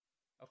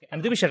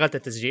أنا دوبي شغلت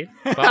التسجيل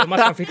فما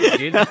كان في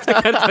تسجيل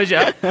افتكرت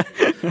فجأة.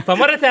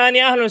 فمرة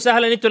ثانية أهلا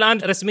وسهلا، أنتوا الآن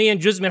رسميا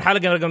جزء من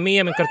حلقة رقم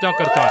 100 من كرتون.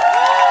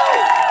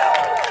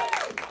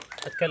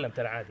 أتكلم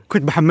ترى عادي.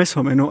 كنت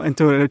بحمسهم إنه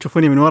أنتوا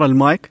تشوفوني من وراء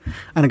المايك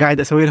أنا قاعد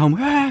أسوي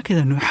لهم كذا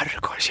إنه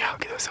يحركوا أشياء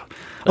كذا وسوي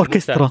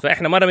أوركسترا.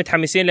 فإحنا مرة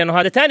متحمسين لأنه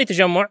هذا تاني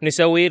تجمع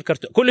نسوي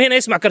الكرتون، كله هنا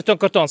يسمع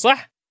كرتون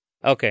صح؟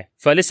 أوكي،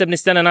 فلسه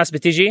بنستنى ناس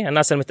بتيجي،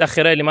 الناس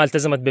المتأخرة اللي ما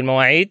التزمت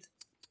بالمواعيد.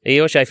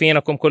 أيوة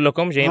شايفينكم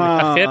كلكم جايين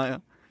متأخر.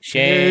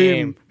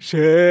 شيم.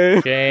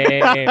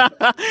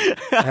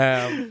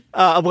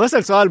 أبغى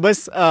أسأل سؤال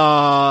بس،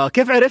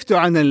 كيف عرفتوا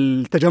عن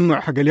التجمع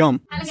حق اليوم؟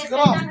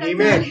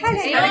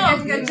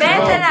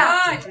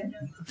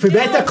 في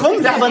بيتكم؟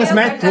 لحظة أنا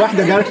سمعت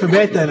واحدة قالت في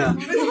بيتنا.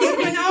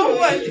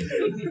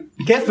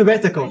 كيف في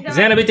بيتكم؟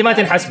 زينب بنتي ما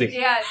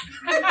تنحسبي.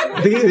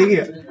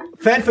 دقيقة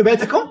فين في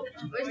بيتكم؟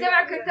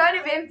 مجتمع كرتوني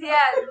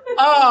بامتياز.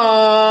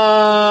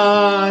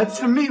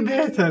 تسميه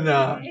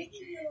بيتنا.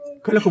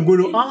 كلكم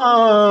قولوا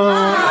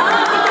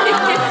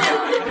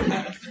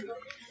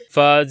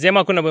فزي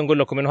ما كنا بنقول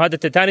لكم انه هذا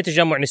الثاني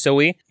تجمع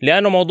نسويه،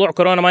 لانه موضوع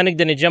كورونا ما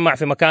نقدر نتجمع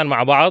في مكان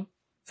مع بعض،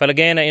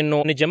 فلقينا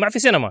انه نتجمع في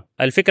سينما.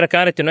 الفكره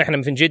كانت انه احنا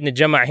من جد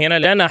نتجمع هنا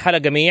لانها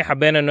حلقه 100،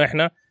 حبينا انه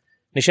احنا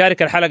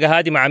نشارك الحلقه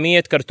هذه مع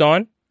 100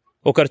 كرتون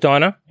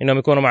وكرتونه انهم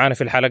يكونوا معنا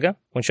في الحلقه،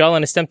 وان شاء الله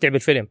نستمتع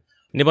بالفيلم.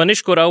 نبغى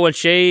نشكر اول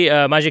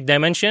شيء ماجيك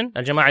دايمنشن،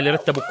 الجماعه اللي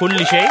رتبوا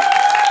كل شيء،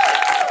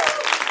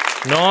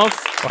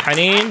 نوف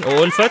وحنين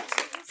وألفت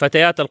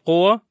فتيات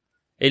القوة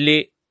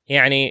اللي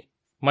يعني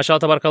ما شاء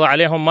الله تبارك الله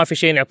عليهم، ما في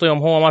شيء نعطيهم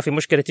هو ما في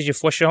مشكلة تيجي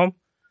في وشهم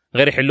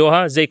غير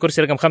يحلوها، زي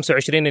كرسي رقم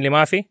 25 اللي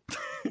ما في،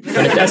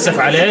 فنتأسف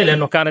عليه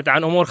لأنه كانت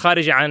عن أمور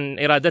خارجة عن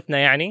إرادتنا،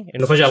 يعني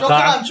إنه فجأة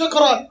القاعة.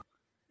 شكرا.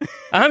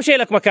 أهم شيء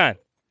لك مكان.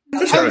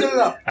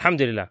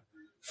 الحمد لله.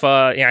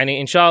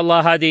 فيعني إن شاء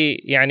الله هذه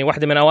يعني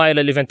واحدة من أوائل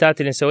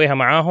الإيفنتات اللي نسويها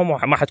معاهم،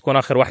 وما حتكون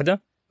آخر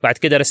واحدة. بعد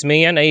كده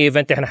رسميا اي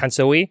ايفنت احنا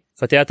حنسويه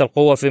فتيات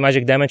القوه في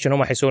ماجيك دايمنشن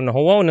هم حيسوونه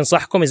هو،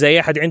 وننصحكم اذا اي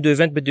احد عنده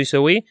ايفنت بده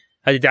يسويه،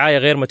 هذه دعايه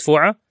غير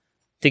مدفوعه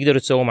تقدروا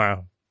تسووا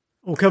معاهم.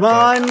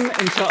 وكمان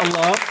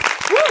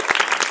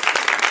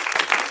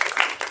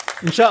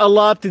ان شاء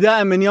الله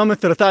ابتداء من يوم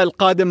الثلاثاء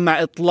القادم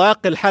مع اطلاق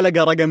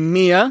الحلقه رقم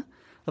 100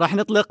 راح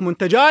نطلق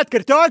منتجات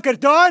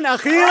كرتون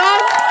اخيرا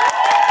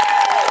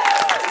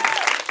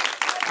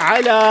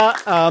على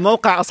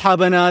موقع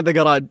اصحابنا ذا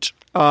جراج.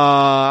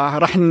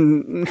 راح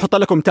نحط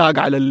لكم تاج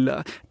على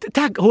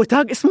التاج، هو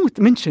تاج اسمه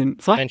منشن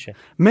صح؟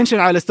 منشن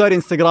على ستوري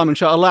انستغرام ان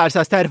شاء الله، على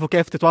اساس تعرفوا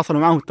كيف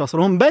تتواصلوا معهم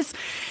وتتواصلون. بس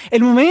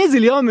المميز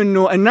اليوم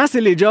انه الناس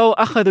اللي جو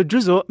اخذوا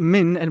جزء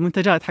من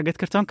المنتجات حقت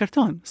كرتون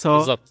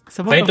بالضبط.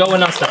 فانتوا اول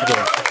ناس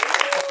تاخذوها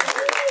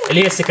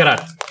اللي هي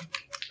السكرات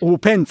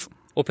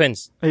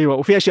وبنز. ايوه،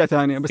 وفي اشياء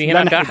ثانيه بس في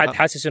هناك احد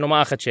حاسس انه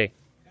ما اخذ شيء.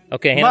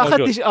 اوكي هنا ما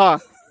اخذتش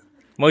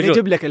موجود.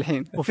 نجيب لك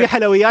الحين. وفي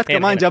حلويات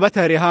كمان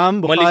جابتها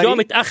ريهام بخاري. واللي جو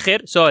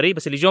متأخر سوري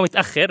بس اللي جو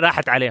متأخر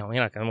راحت عليهم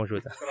هناك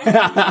موجودة.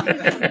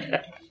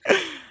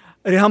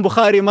 ريهام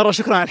بخاري مرة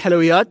شكرا على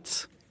الحلويات.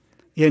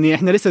 يعني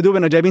احنا لسه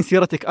دوبنا جايبين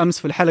سيرتك امس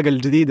في الحلقة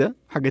الجديدة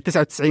حق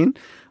 99،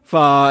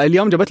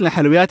 فاليوم جابت لنا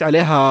حلويات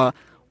عليها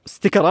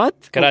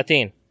ستيكرات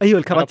كراتين. ايوه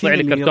الكراتين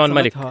اللي كرتون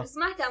ملك.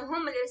 سمعتهم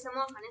هم اللي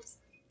رسموها نفس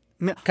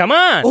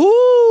كمان.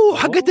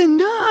 حقت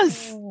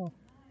الناس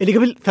اللي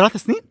قبل 3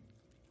 سنين.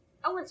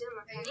 أول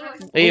جمع.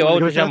 أيوة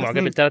أول تجمع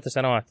قبل 3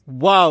 سنوات.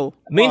 واو.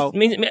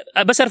 مين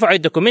بس ارفعوا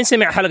يدكم، مين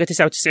سمع حلقة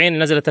 99 اللي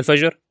نزلت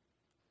الفجر؟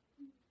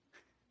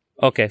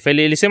 أوكي،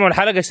 فاللي سمعوا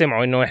الحلقة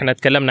سمعوا إنه إحنا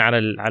تكلمنا على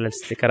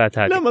الاستيكرات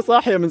هذه. لا ما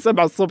صاحية من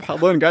 7 الصبح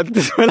أظن قاعدة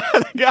تسمع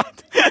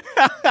الحلقات.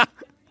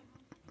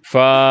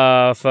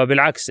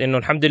 فبالعكس إنه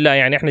الحمد لله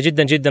يعني إحنا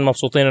جدا جدا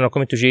مبسوطين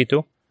إنكم أنتوا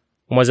جيتوا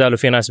وما زالوا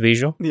في ناس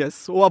بيجوا.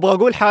 يس. وأبغى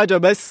أقول حاجة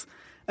بس،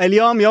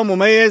 اليوم يوم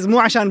مميز، مو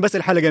عشان بس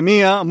الحلقة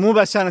 100، مو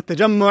بس عشان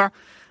التجمع،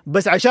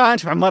 بس عشان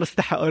شوف عمار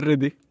استحى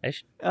اوريدي.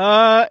 ايش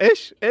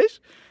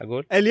ايش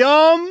اقول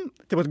اليوم؟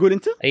 تبغى تقول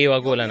انت؟ ايوه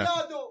اقول انا.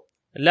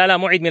 لا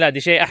مو عيد ميلادي،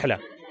 شيء احلى.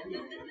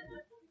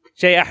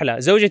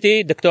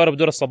 زوجتي دكتورة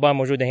بدور الصبان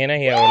موجودة هنا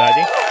هي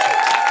اولادي.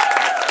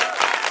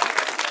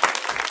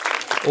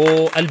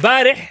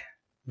 والبارح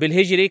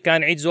بالهجري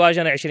كان عيد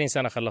زواجنا 20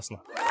 سنة خلصنا.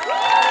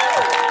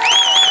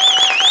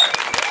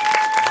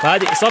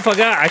 فهذه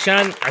صفقة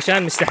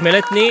عشان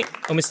مستحملتني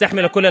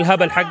ومستحملة كل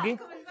الهبل حقي.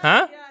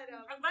 ها؟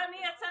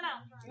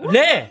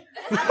 ليه؟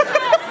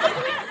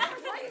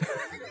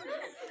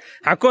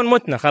 حكون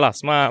متنا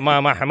خلاص،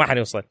 ما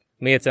حنوصل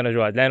 100 سنة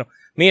جواد، لأنه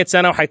 100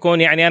 سنة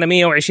وحيكون يعني أنا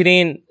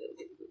 120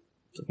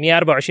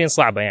 124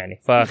 صعبة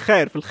يعني.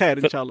 في الخير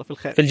إن شاء الله،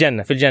 في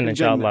الجنة إن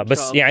شاء الله.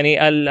 بس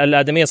يعني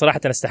الآدمية صراحة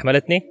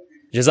استحملتني،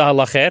 جزاها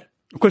الله خير.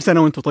 وكل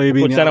سنة وانتم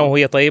طيبين. كل سنة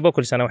وهي طيبة،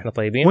 وكل سنة واحنا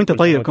طيبين. وانت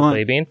طيب كمان.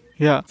 طيبين.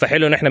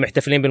 فحلو ان احنا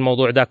محتفلين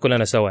بالموضوع ده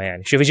كلنا سوا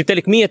يعني. شوفي جبت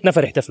لك 100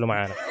 نفر يحتفلوا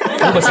معانا،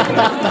 مو بس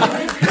احنا.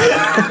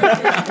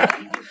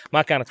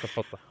 ما كانت في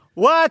الخطة.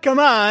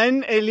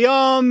 وكمان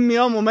اليوم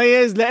يوم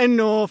مميز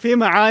لانه في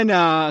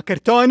معانا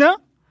كرتونة،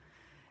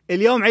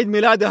 اليوم عيد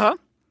ميلادها،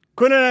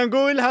 كلنا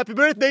نقول هابي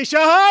بيرثداي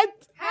شهد.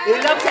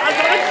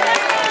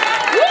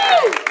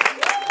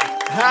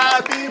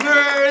 هابي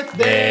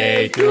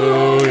بيرثداي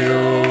تو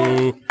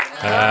يو،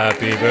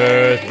 Happy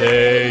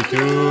birthday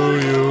to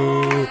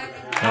you.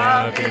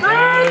 Happy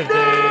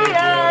birthday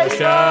يا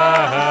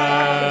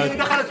شاهد.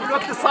 دخلت في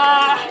الوقت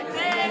الصح.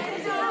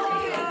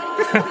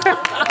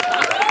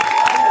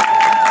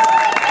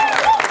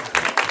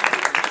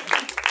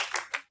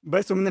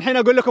 بس ومن الحين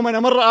أقول لكم أنا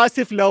مرة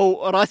آسف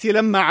لو راسي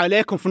لمع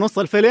عليكم في نص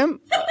الفيلم.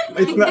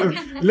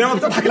 لما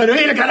بتضحك لأنه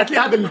هي اللي قالت لي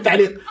هذا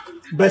التعليق.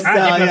 بس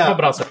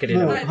نحب راسك كذي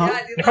لما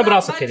نحب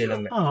راسك كذي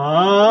لما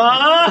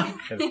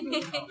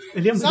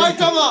اليوم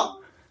سايتاما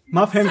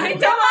ما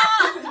فهمت.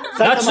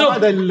 سايتاما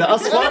هذا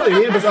الأصفر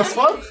إيه بس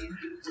أصفر.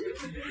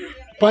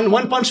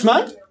 وان بانش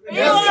مان.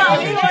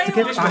 شفت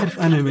كيف عارف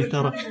أنمي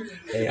ترى.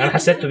 أنا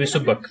حسيته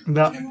بيسبك.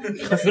 لا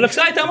يقول لك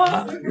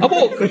سايتاما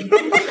أبوك.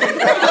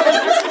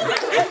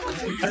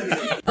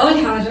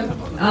 أول حاجة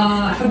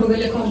أحب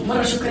أقول لكم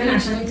مرة شكرا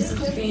عشان أنتوا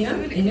سبتوا فينا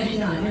إنه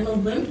إحنا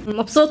ننظم.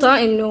 مبسوطة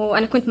إنه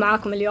أنا كنت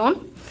معاكم اليوم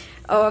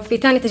في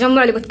تاني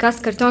تجمع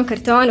لبودكاست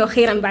كرتون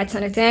وأخيرا بعد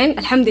 2 سنين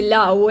الحمد لله.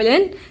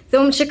 أولا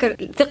ثم شكر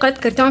ثقة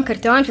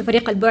كرتون في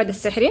فريق البعد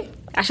السحري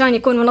عشان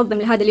يكون منظم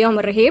لهذا اليوم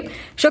الرهيب.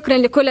 شكرا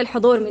لكل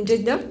الحضور من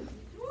جدة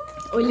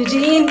واللي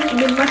جايين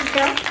من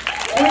مكة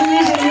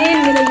واللي جايين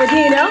من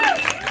المدينة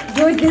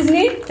جود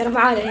ديزني ترى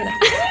معانا هنا.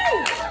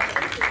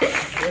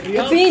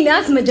 وفي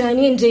ناس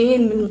مجانين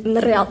جايين من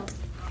الرياض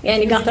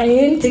يعني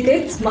قاطعين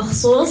تيكت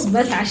مخصوص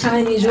بس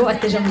عشان يجوا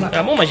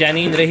التجمع. مو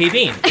مجانين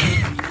رهيبين.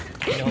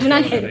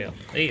 جنان حلو.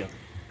 ايوه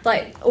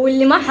طيب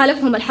واللي ما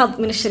حالفهم الحظ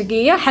من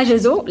الشرقية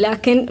حجزوا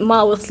لكن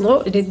ما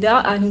وصلوا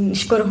جدة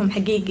نشكرهم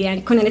حقيقي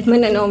يعني كنا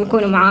نتمنى انهم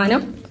يكونوا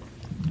معانا.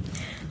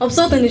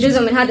 مبسوطة إنه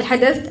جزء من هذا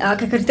الحدث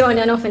ككرتون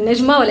أنا في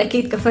النجمة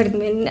والأكيد كفرد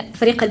من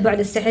فريق البعد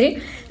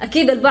السحري.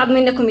 أكيد البعض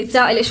منكم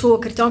يتساءل إيش هو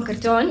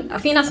كرتون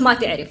في ناس ما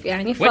تعرف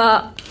يعني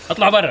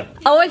أطلع برا.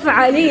 أول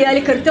فعالية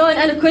لكرتون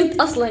أنا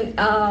كنت أصلاً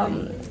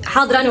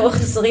حاضرة أنا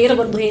وأختي الصغيرة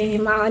برضو هي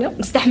معانا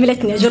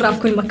مستحملتني أجرها في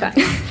كل مكان.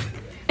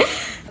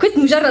 كنت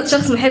مجرد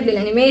شخص محب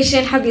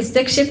للأنيميشن حب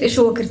يستكشف إيش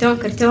هو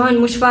كرتون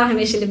مش فاهم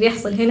إيش اللي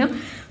بيحصل هنا.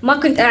 ما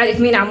كنت أعرف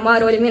مين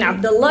عمار ولا مين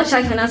عبد الله.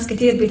 شايفة ناس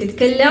كتير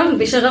بتتكلم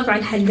بشغف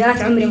عن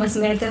حلقات عمري ما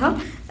سمعتها.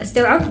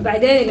 استوعبت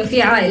بعدين إنه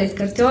في عائلة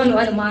كرتون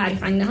وأنا ما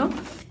أعرف عنها.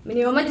 من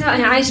يومتها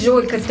أنا عايش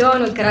جوا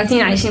الكرتون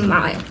والكراتين عايشين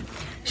معايا.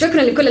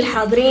 شكرا لكل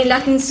الحاضرين. لا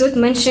تنسوا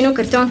تمنشنوا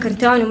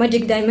كرتون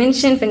وماجيك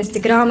دايمنشن في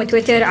انستغرام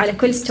وتويتر على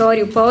كل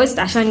ستوري وبوست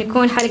عشان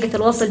يكون حلقة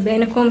الوصل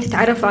بينكم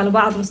تتعرفوا على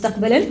بعض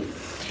مستقبلا.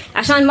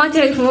 عشان ما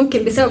تعرفوا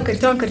ممكن بسبب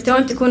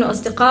كرتون تكونوا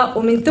أصدقاء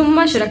ومن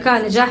ثم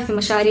شركاء نجاح في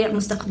مشاريع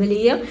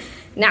مستقبلية.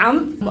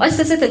 نعم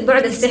مؤسسة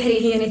البعد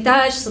السحري هي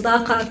نتاج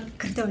صداقة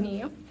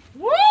كرتونية.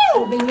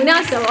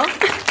 وبالمناسبة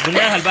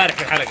قلناها البارح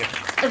في الحلقة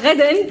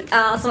غدا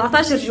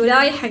 17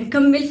 جولاي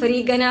حنكمل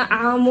فريقنا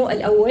عامه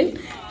الأول.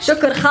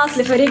 شكر خاص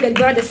لفريق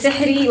البعد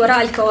السحري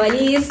وراء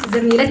الكواليس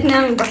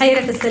زميلتنا من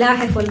بحيرة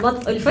السلاحف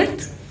والبط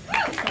ألفت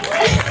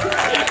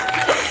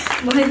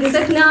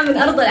مهندستنا من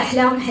أرض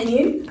الأحلام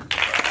حنين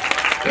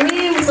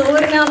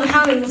ومصورنا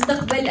محامي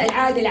المستقبل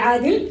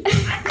العادل.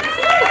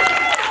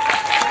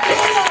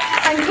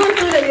 حنكون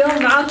طول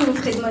اليوم معاكم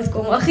في خدمتكم.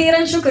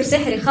 وأخيرا شكر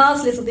سحري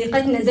خاص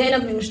لصديقتنا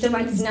زينب من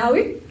مجتمع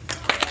تزناوي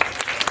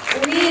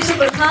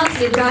وشكر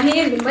خاص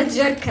لإبراهيم من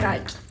متجر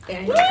كراج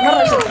يعني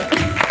مرة شكرا.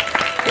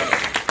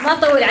 ما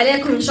أطول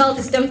عليكم إن شاء الله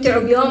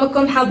تستمتعوا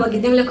بيومكم. حابة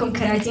أقدم لكم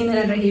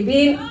كراتيننا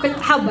الرهيبين. كنت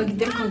حابة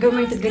أقدمكم قبل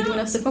ما تقدموا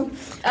نفسكم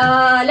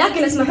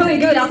لكن اسمحوا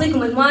لي قبل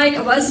أعطيكم المايك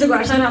أبغى أسرقه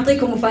عشان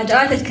أعطيكم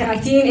مفاجآت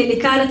الكراتين اللي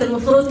كانت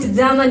المفروض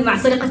تتزامن مع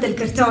سرقة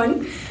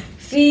الكرتون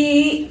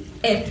في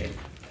أبريل.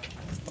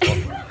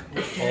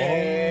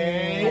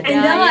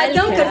 عندما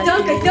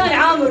تم كرتون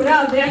عام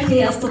الرابع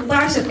في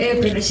 16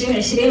 أبريل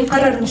 2020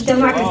 قرر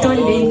مجتمع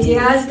كرتوني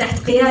بامتياز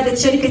تحت قيادة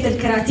شركة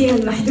الكراتين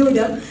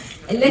المحدودة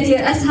التي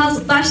رأسها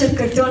 16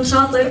 كرتون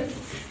شاطر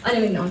أنا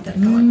منهم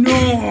كمان.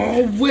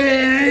 نو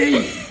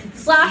واي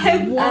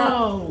صاحب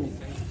واو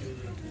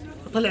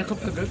طلع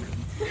كبكبك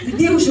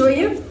اديهم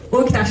شوية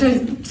وقت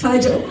عشان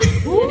تفاجئوا.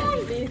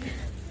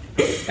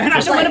 احنا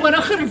عشان ما نبغى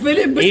ناخر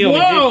الفيلم بس أيوة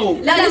واو.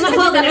 لا ما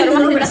فاضل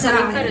عندنا ربع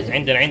ساعة.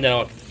 عندنا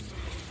وقت.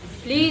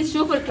 بليز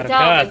شوفوا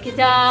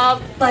الكتاب.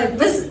 طيب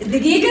بس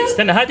دقيقة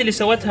استنى هذه اللي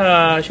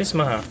سوتها شو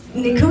اسمها؟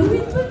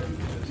 نكمل.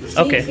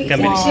 اوكي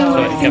كمل.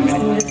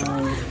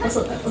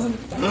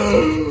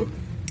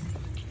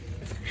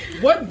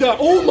 What the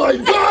oh my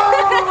god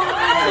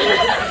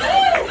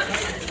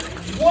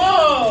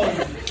wow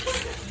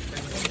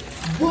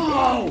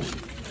wow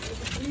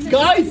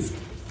guys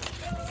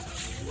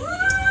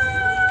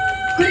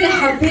كنا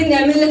حابين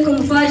نعمل لكم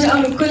مفاجأة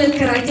من كل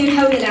الكراتين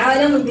حول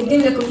العالم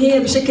ونقدم لكم هي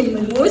بشكل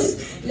ملموس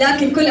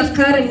لكن كل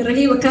أفكارنا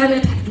الرهيبة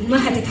كانت ما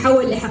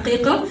حتتحول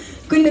لحقيقة.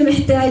 كنا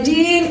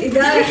محتاجين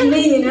إدارة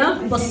حنينة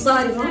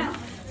بصارمة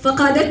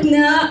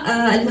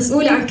فقادتنا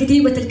المسؤولة عن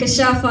كتيبة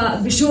الكشافة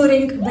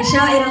بشورينج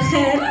بشائر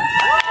الخير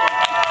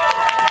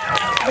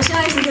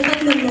بشائر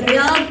صديقتنا من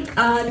الرياض.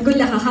 نقول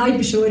لها هاي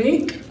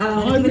بشورينج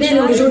من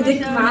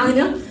وجودك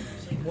معانا.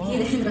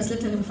 هي الحين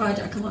رسلتنا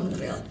مفاجأة كمان من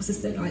الرياض بس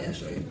استنوا عليها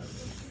شوية.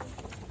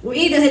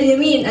 وإيدها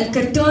اليمين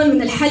الكرتون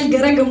من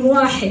الحلقة رقم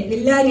 1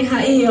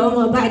 للانهائية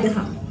وما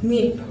بعدها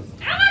مين؟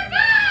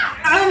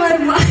 عمر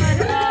ما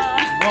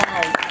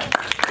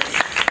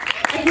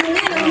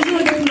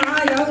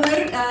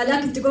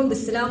تقوم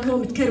بالسلام، هو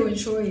متكرون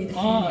شوي.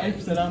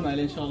 ألف سلامة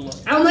عليه إن شاء الله.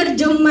 عمر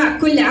جمع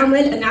كل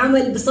عمل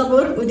انعمل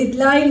بصبر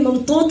وديدلاين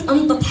ممطوط،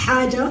 أنطط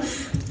حاجة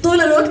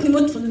طول الوقت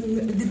نمط في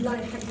الديدلاين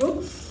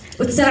حقه،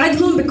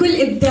 وتساعدهم بكل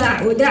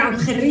إبداع ودعم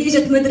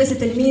خريجة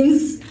مدرسة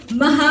الميمز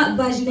مها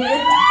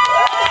باجنيت،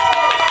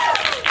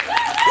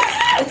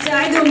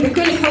 وتساعدهم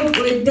بكل حب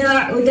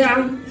وإبداع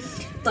ودعم.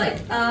 طيب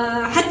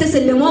حتى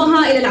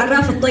سلموها إلى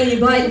العرافة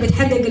الطيبة اللي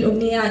بتحقق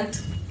الأمنيات.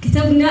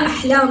 كتبنا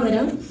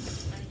أحلامنا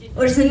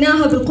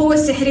وارسلناها بالقوة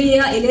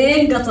السحرية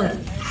إلى قطر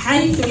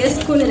حيث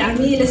يسكن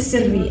العميل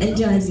السري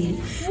الجازي.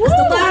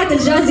 استطاعت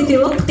الجازي في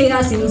وقت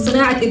قياسي من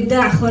صناعة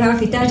إبداع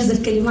خرافي تعجز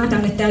الكلمات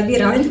عن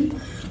التعبير عنه.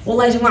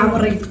 والله يا جماعة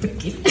مرة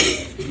يبكي.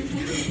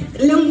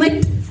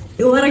 لمت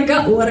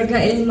ورقة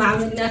ورقة إلى ما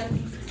عملنا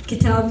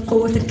كتاب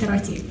قوة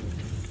الكراتين.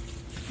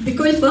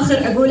 بكل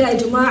فخر أقولها يا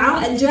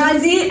جماعة،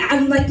 الجازي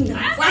عمتنا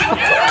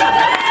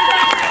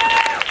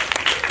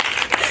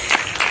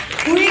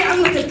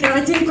وعمة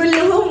الكراتين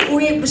كلهم،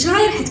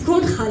 وبشاير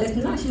حتكون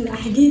خالتنا عشان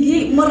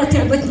حقيقي مرة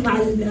تعبت مع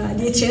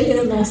الديتشيل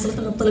لما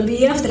وصلتنا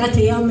الطلبية في 3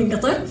 أيام من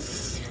قطر.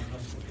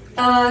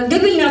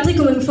 قبل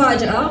نعطيكم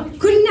المفاجأة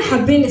كنا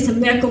حابين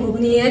نسمعكم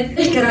أغنية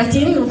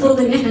الكراتين، المفروض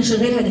إن إحنا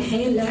نشغلها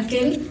دحين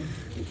لكن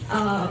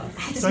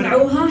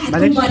حتسمعوها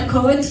حتكون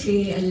باركود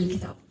في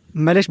الكتاب.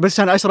 معلش بس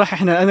عشان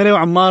أشرح، أنا ليه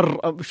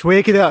وعمار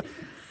شوية كده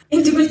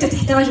أنتوا قلتوا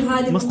تحتاجوا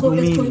هذه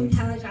المقولة تكون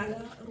تاج على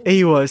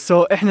ايوه.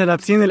 احنا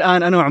لابسين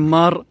الان انا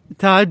وعمار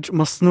تاج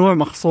مصنوع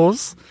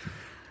مخصوص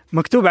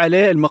مكتوب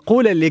عليه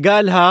المقولة اللي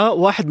قالها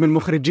واحد من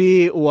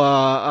مخرجي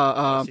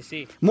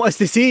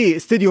مؤسسي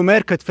استوديو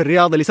ميركت في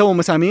الرياض اللي سووا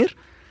مسامير.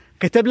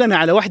 كتب لنا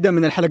على واحدة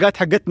من الحلقات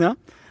حقتنا: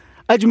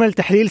 أجمل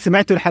تحليل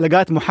سمعته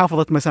الحلقات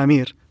محافظة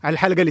مسامير، على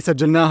الحلقة اللي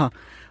سجلناها.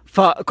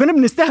 فكنا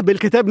بنستهبل،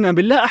 كتبنا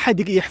بالله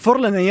أحد يحفر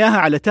لنا إياها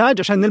على تاج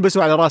عشان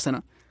نلبسه على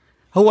راسنا.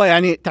 هو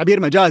يعني تعبير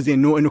مجازي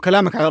إنه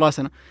كلامك على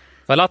راسنا،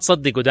 فلا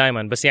تصدقوا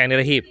دائما، بس يعني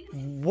رهيب.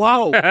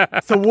 واو.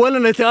 سووا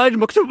لنا تاج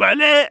مكتوب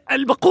عليه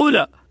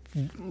المقولة.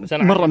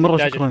 مرة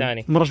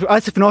شكرا. مرة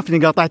آسف نواف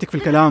إني قاطعتك في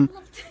الكلام.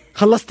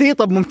 خلصتي؟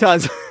 طب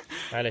ممتاز.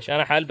 معلش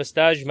أنا حلبس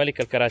تاج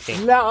ملك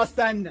الكراتين. لا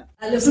استنى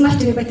لو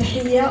سمحتوا لي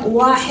بتحية.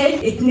 1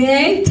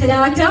 2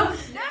 3.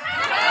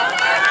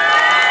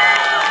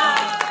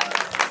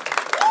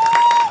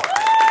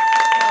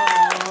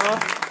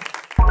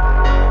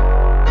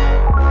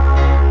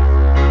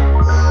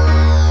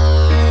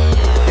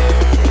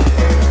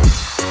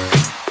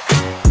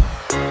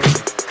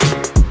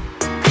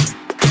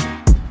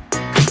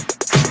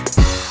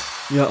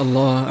 يا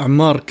الله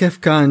عمار، كيف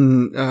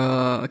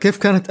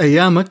كانت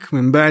أيامك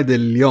من بعد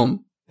اليوم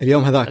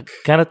هذاك؟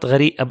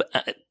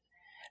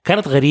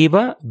 كانت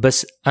غريبة،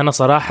 بس أنا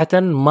صراحة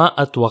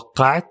ما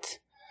أتوقعت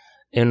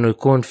إنه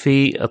يكون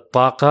في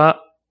الطاقة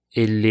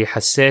اللي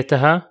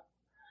حسيتها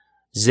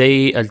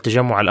زي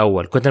التجمع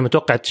الأول. كنت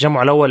متوقع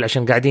التجمع الأول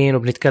عشان قاعدين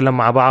وبنتكلم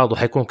مع بعض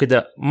وحيكون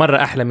كده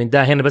مرة أحلى من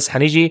ده. هنا بس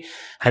حنيجي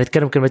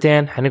حنتكلم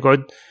كلمتين،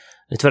 حنقعد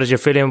نتفرج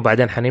الفيلم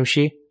وبعدين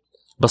حنمشي.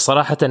 بس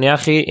صراحة يا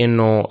أخي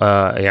إنه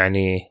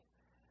يعني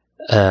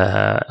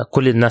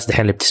كل الناس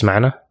دحين اللي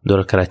بتسمعنا دول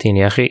الكراتين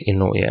يا أخي،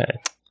 إنه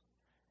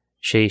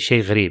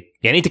شيء غريب.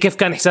 يعني أنت كيف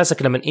كان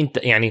إحساسك لما أنت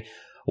يعني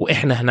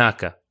وإحنا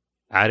هناك؟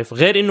 عارف،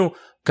 غير إنه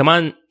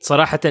كمان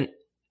صراحة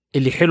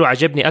اللي حلو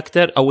عجبني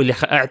أكتر أو اللي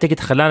أعتقد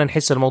خلانا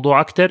نحس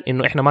الموضوع أكتر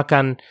إنه إحنا ما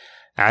كان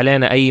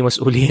علينا أي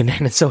مسؤولية إن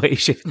إحنا نسوي أي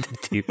شيء في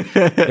الترتيب.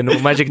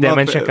 إنه ماجيك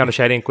دايمنشن كانوا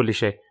شايلين كل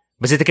شيء.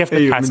 بس انت كيف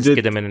كنت حاسس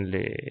كده من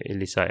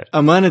اللي صاير؟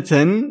 امانه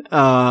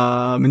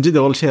من جد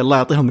والله شيء الله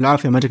يعطيهم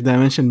العافيه ماجيك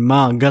دايمنشن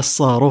ما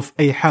قصروا في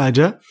اي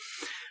حاجه.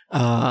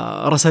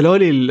 رسلوا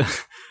لي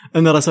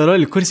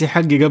الكرسي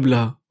حقي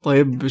قبلها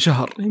طيب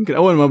شهر يمكن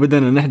اول ما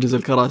بدنا نحجز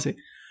الكراسي،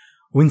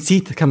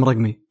 ونسيت كم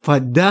رقمي،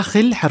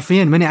 فالداخل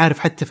حرفيا ماني عارف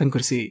حتى فين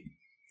كرسي.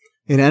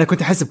 يعني انا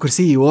كنت احسب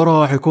كرسي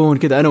ورا حيكون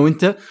كده انا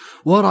وانت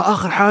ورا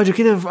اخر حاجه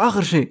كده في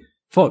اخر شيء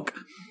فوق،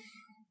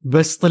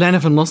 بس طلعنا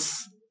في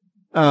النص.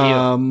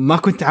 ما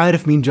كنت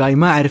عارف مين جاي،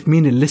 ما أعرف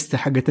مين الليستة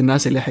حقت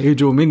الناس اللي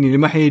حييجوا ومين اللي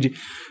ما حييجي.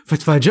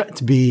 فتفاجأت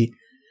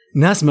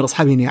بناس من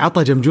أصحابي، يعني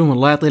عطى جمجوم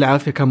الله يعطيه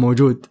العافية كان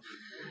موجود.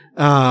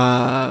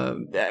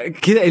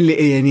 كذا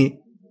اللي يعني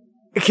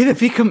كذا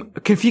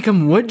في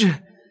كم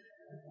وجه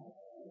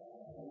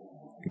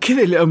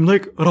كذا اللي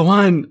أملك.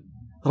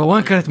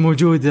 روان كانت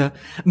موجودة،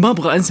 ما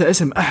أبغى أنسى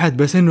اسم أحد،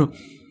 بس إنه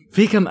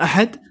في كم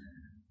أحد.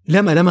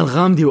 لما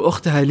الغامدي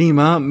وأختها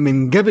ليما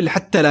من قبل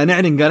حتى لا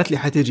نعلن قالت لي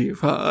حتجي،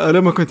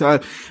 فلما كنت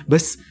عارف،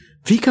 بس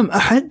في كم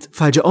أحد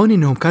فاجأوني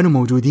إنهم كانوا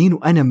موجودين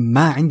وأنا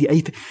ما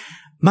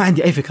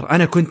عندي أي فكرة.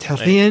 أنا كنت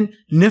حرفيا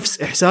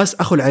نفس إحساس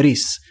أخو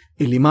العريس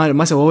اللي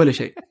ما سوى ولا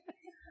شيء.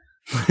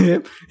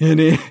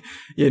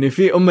 يعني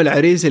في أم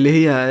العريس اللي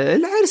هي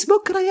العرس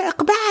بكرة يا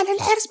إقبال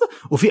العرس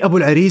وفي أبو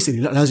العريس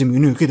اللي لا لازم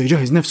إنه كذا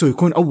يجهز نفسه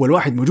يكون أول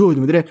واحد موجود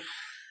ومدري.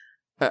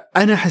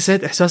 أنا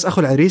حسيت إحساس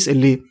أخو العريس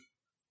اللي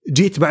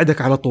جيت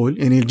بعدك على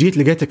طول، يعني جيت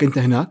لقيتك أنت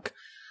هناك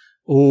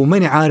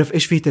وماني عارف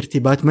إيش في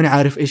ترتيبات، ماني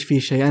عارف إيش في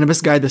شيء، أنا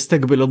بس قاعد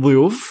أستقبل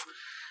الضيوف.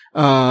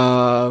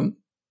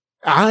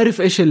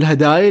 عارف إيش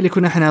الهدايا اللي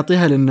كنا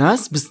حنعطيها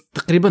للناس، بس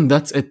تقريبا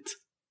that's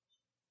it.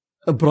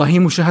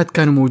 إبراهيم وشهد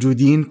كانوا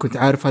موجودين، كنت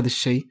عارف هذا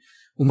الشيء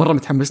ومرة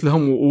متحمس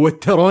لهم،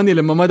 ووتروني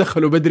لما ما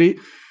دخلوا بدري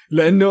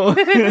لأنه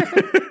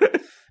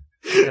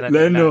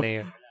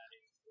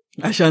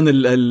عشان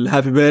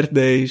الهابي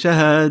بيرثداي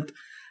شهد.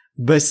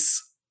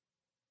 بس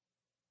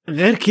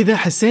غير كذا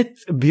حسيت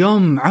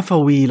بيوم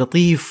عفوي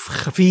لطيف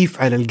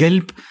خفيف على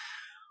القلب،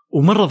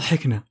 ومرة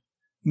ضحكنا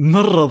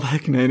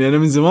يعني أنا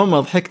من زمان ما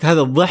ضحكت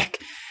هذا الضحك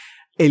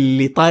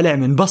اللي طالع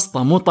من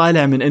بسطة، مو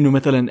طالع من إنه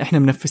مثلا إحنا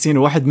منفسين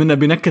وواحد منا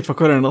بينكت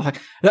فكلنا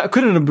نضحك، لا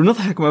كلنا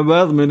بنضحك مع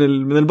بعض من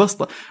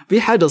البسطة.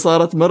 في حاجة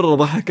صارت مرة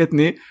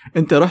ضحكتني،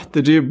 أنت رحت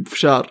تجيب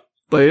فشار،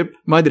 طيب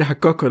ما أدري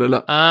حكوك ولا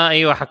لا؟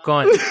 أيوة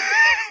حكون.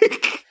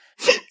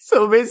 So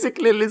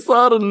basically اللي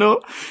صار إنه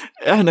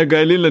إحنا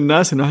قايلين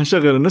للناس إنه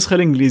هنشغل النسخة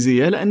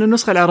الإنجليزية لأنه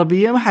النسخة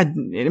العربية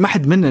ما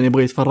حد منا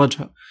يبغى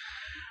يتفرجها.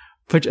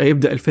 فجأة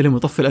يبدأ الفيلم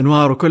وطفي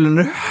الأنوار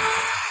وكلنا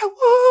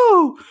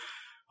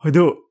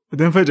هدوء،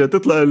 بعدين فجأة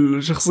تطلع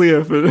الشخصية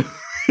في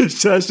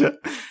الشاشة،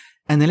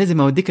 أنا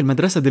لازم أوديك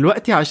المدرسة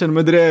دلوقتي عشان ما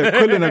أدري.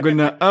 كلنا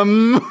قلنا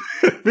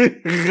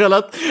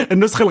غلط،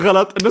 النسخة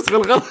الغلط.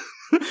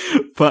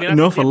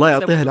 فنوف الله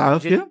يعطيها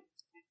العافية.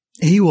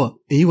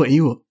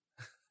 أيوة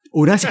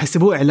وناس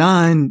يحسبوه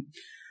إعلان.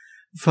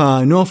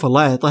 فنوف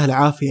الله يعطيها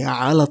العافية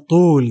على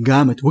طول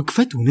قامت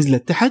وقفت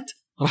ونزلت تحت،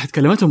 راح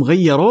كلمتهم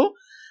غيروا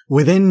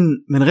وذن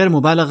من غير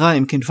مبالغة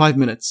يمكن 5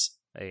 minutes.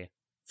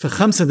 في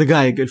 5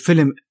 دقائق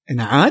الفيلم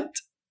انعاد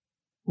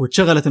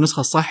وتشغلت النسخة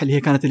الصح اللي هي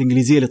كانت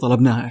الإنجليزية اللي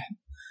طلبناها إحنا.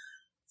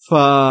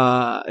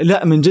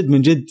 فلا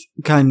من جد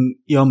كان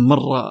يوم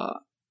مرة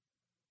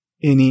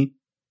يعني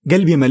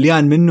قلبي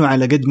مليان منه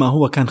على قد ما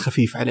هو كان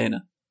خفيف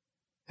علينا.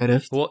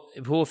 عرفت؟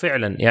 هو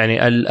فعلا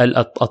يعني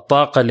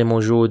الطاقة اللي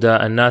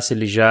موجودة، الناس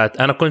اللي جات.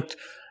 أنا كنت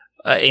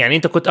يعني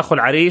أنت كنت أخو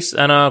العريس،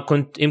 أنا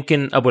كنت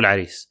يمكن أبو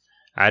العريس،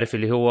 عارف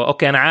اللي هو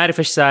أوكي أنا عارف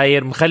إيش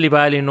ساير، مخلي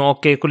بالي إنه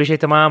أوكي كل شيء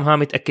تمام، ها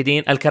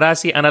متأكدين.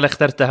 الكراسي أنا اللي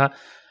اخترتها،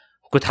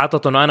 كنت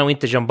حاطط إنه أنا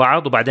وإنت جنب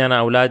بعض، وبعدين أنا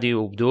أولادي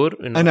وبدور.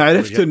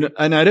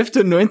 أنا عرفت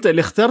إنه أنت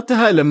اللي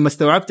اخترتها لما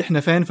استوعبت إحنا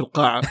فين في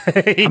القاعة.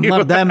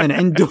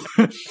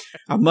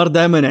 عمار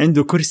دائما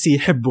عنده كرسي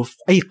يحبه في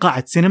أي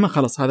قاعة سينما،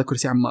 خلاص هذا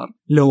كرسي عمار،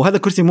 لو هذا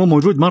كرسي مو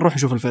موجود ما نروح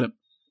نشوف الفيلم.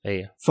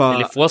 أيه.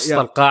 اللي في وسط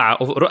القاعة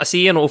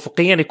رأسيا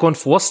وأفقيا يكون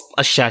في وسط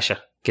الشاشة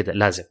كده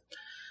لازم،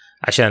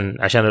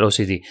 عشان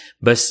الOCD.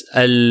 بس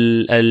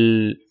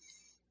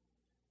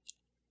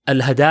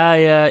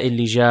الهدايا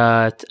اللي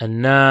جات،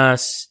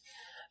 الناس،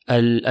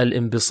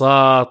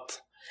 الانبساط،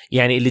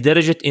 يعني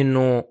لدرجة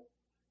إنه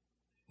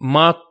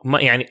ما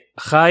يعني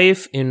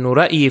خايف إنه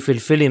رأيي في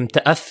الفيلم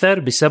تأثر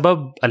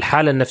بسبب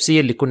الحالة النفسية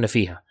اللي كنا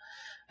فيها،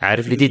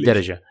 عارف لدي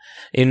الدرجة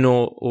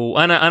إنه.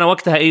 وأنا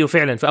وقتها أيوه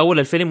فعلا في أول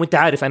الفيلم، وأنت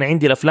عارف أنا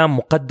عندي الأفلام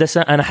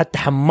مقدسة، أنا حتى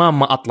حمام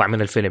ما أطلع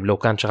من الفيلم لو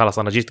كان خلاص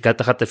أنا جيت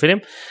قاعد أخذت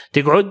الفيلم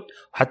تقعد،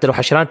 وحتى لو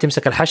حشران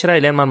تمسك الحشرة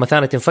لين ما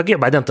المثانة تنفقع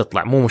بعدين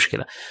تطلع، مو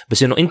مشكلة،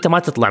 بس إنه أنت ما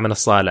تطلع من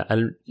الصالة.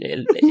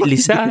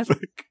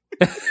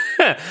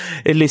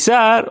 اللي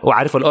صار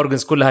وعارف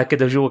الأورجنز كلها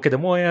كده جوا كده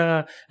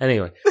موية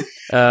anyway.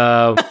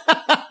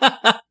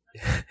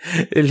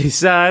 اللي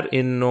صار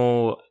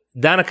إنه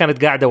دانا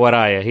كانت قاعدة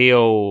ورايا هي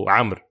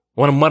وعمر،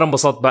 وانا مره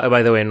انبسطت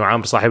باي ذا واي انه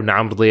عمرو صاحبنا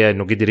عمرو ضياء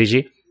انه قدر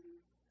يجي.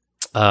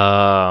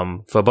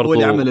 فبرضه هو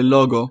اللي عمل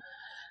اللوجو،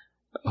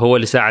 هو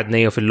اللي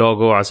ساعدني في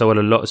اللوجو،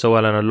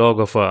 سوى لنا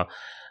اللوجو،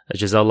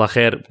 فجزاه الله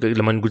خير.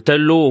 لما قلت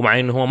له ومع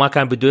انه هو ما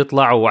كان بده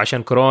يطلع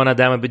وعشان كورونا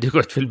دائما بده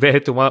يقعد في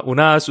البيت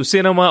وناس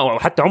وسينما،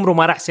 وحتى عمره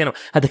ما راح سينما،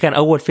 هذا كان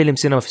اول فيلم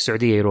سينما في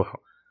السعوديه يروحوا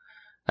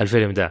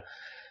الفيلم ده.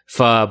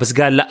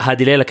 فبس قال لا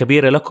هذه ليله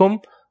كبيره لكم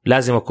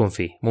لازم أكون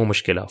فيه، مو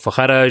مشكلة.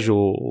 فخرج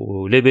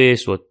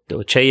ولبس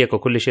وتشيك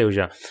وكل شيء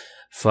وجاء.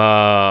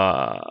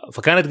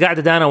 فكانت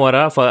قاعدة دانا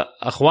ورا،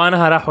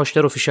 فأخوانها راحوا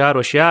اشتروا فشار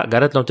وأشياء،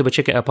 قالت لهم تبى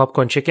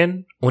بوبكورن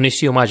تشيكن،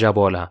 ونسيوا ما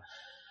جابوا لها.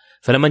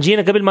 فلما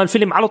جينا قبل ما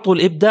الفيلم على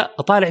طول يبدأ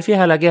أطالع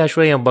فيها لاقيها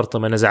شوية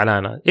مبرطمة، أنا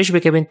زعلانة. إيش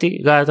بك يا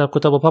بنتي؟ قالت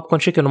كنت أبغى بوبكورن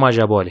تشيكن وما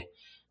جابوا لي.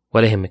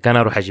 ولا يهمك أنا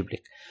أروح أجيب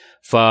لك.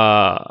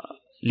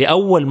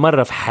 فلأول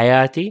مرة في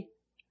حياتي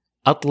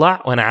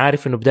أطلع وأنا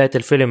عارف إنه بداية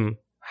الفيلم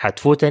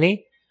حتفوتني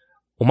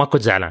وما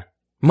كنت زعلان،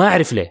 ما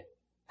أعرف ليه.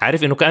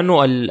 عارف إنه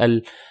كأنه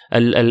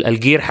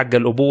الجير حق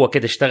الأبوة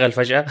كده اشتغل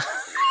فجأة.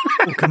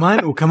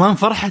 وكمان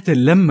فرحة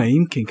اللمة،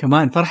 يمكن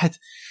كمان فرحة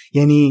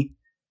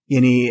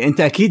يعني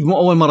أنت أكيد مو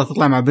أول مرة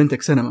تطلع مع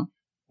بنتك سينما،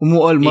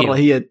 ومو أول مرة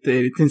هي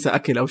تنسى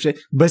أكل أو شيء،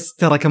 بس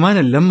ترى كمان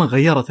اللمة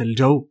غيرت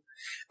الجو.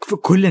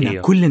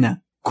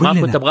 كلنا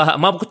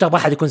ما كنت أبغى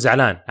أحد يكون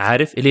زعلان،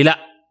 عارف اللي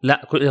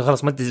لا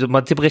خلاص ما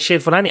تبغى الشيء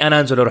الفلاني أنا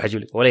أنزل أروح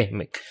أجيب لك ولا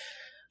يهمك.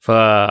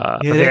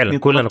 ففعلا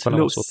كلنا كنا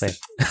مبسوطين.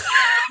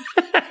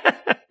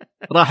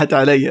 راحت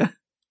علي.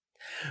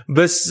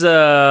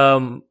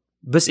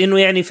 بس إنه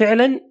يعني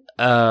فعلا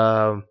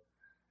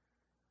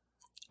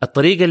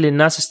الطريقة اللي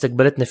الناس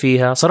استقبلتنا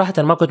فيها صراحة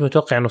ما كنت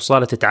متوقع إنه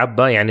الصالة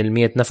تتعبى، يعني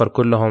 100 نفر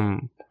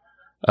كلهم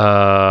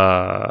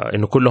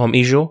إنه كلهم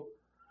يجوا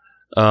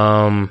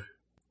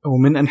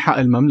ومن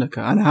أنحاء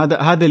المملكة. أنا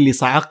هذا اللي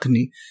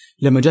صعقني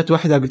لما جت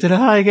واحدة قلت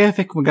لها هاي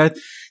كيفك، قالت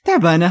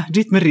تعبانة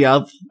جيت من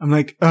الرياض. I'm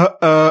like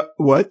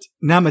what؟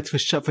 نامت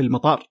في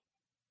المطار.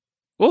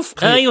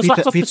 اوف ايوه صح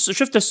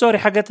شفت الستوري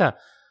حقتها.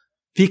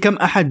 في كم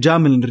احد جاء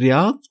من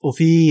الرياض،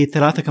 وفي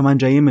 3 كمان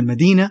جايين من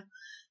المدينه،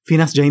 في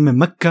ناس جايين من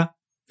مكه،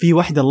 في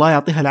واحده الله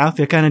يعطيها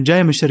العافيه كانت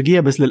جايه من الشرقيه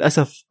بس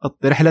للاسف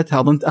رحلتها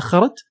اظن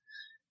تاخرت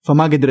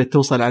فما قدرت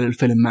توصل على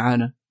الفيلم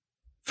معانا.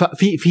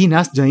 ففي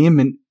ناس جايين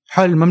من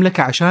حول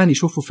المملكه عشان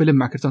يشوفوا فيلم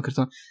مع كرتون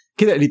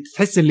كذا، اللي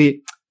تحس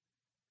اللي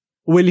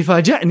واللي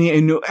فاجأني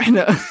انه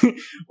احنا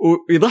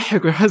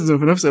ويضحك ويحزن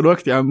في نفس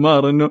الوقت يا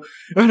عمار، انه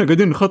احنا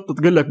قاعدين نخطط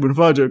قل لك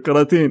بنفاجئ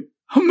الكراتين،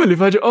 هم اللي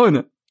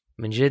فاجئونا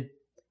من جد.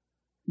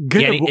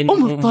 قلبوا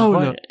يعني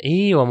الطاوله.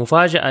 ايوه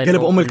مفاجاه،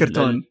 قلبوا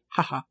الكرتون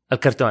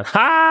الكرتون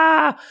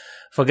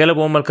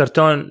فقلبوا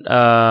الكرتون.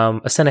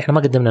 استنى احنا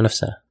ما قدمنا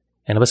نفسنا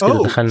يعني، بس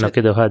كده دخلنا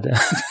كده وهذا.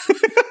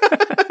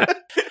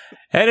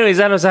 anyway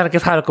اهلا وسهلا،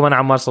 كيف حالكم؟ انا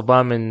عمار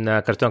صبان من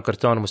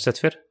كرتون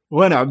مستدفر،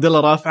 وانا عبد الله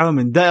رافعه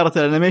من دائره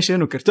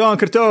الانيميشن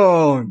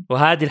وكرتون.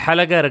 وهذه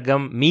الحلقه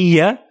رقم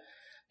 100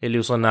 اللي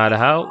وصلنا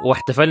لها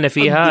واحتفلنا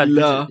فيها.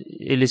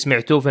 اللي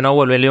سمعتوه في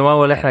اول واليوم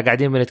اول احنا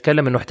قاعدين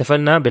بنتكلم انه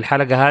احتفلنا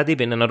بالحلقه هذه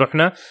باننا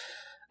رحنا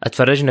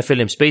اتفرجنا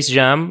فيلم سبيس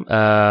جام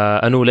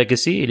انو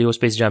ليجاسي اللي هو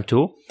سبيس جام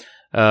 2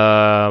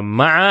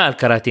 مع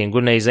الكراتين.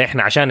 قلنا إذا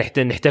إحنا عشان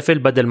نحتفل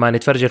بدل ما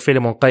نتفرج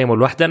الفيلم ونقيمه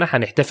لوحدنا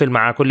حنحتفل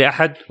مع كل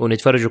أحد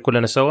ونتفرجه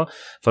كلنا سوا.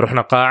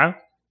 فرحنا قاعة،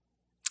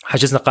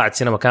 حجزنا قاعة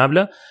سينما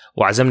كاملة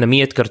وعزمنا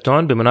 100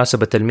 كرتون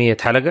بمناسبة 100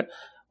 حلقة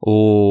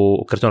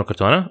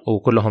وكرتونة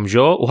وكلهم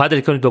جو. وهذا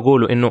اللي كنت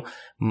بقوله إنه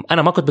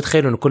أنا ما كنت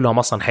بتخيل إنه كلهم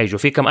أصلا حيجوا.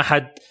 في كم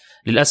أحد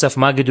للأسف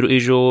ما قدروا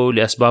يجوا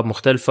لأسباب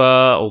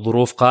مختلفة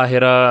وظروف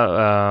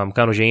قاهرة،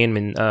 كانوا جايين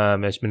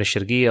من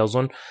الشرقية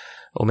أظن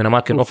ومن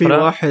أماكن أخرى. في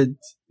واحد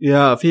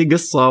في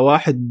قصة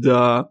واحد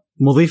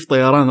مضيف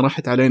طيران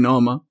راحت عليه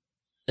نومة.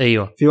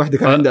 أيوة في واحدة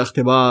كان عندها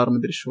اختبار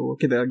مدري شو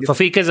كذا.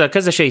 ففي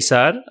كذا شيء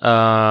صار،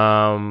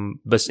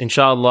 بس إن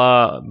شاء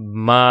الله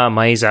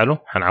ما يزعلوا،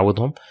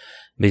 حنعوضهم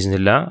بإذن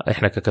الله.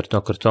 إحنا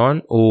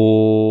كرتون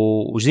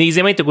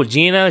وزي ما أنت قلت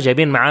جينا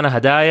جايبين معانا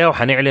هدايا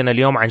وحنعلن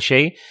اليوم عن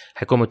شيء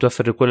حيكون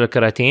متوفر لكل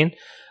الكراتين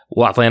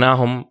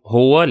واعطيناهم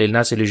هو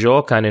للناس اللي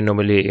جو. كان انهم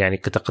اللي يعني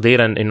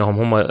كتقديرا انهم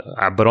هم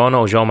عبرونا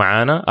وجو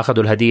معانا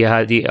اخذوا الهديه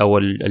هذه او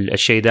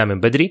الشيء ده من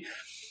بدري.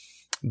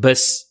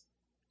 بس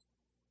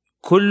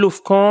كله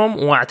في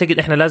كوم، واعتقد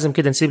احنا لازم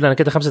كده نسيب لنا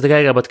كده 5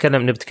 دقائق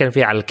نتكلم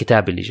فيها على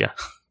الكتاب اللي جاء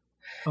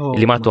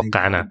اللي ما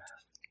توقعناه،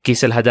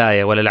 كيس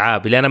الهدايا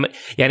والالعاب اللي انا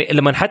يعني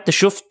لما حتى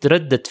شفت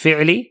ردة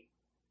فعلي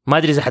ما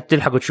ادري اذا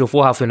حتلحقوا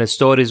تشوفوها في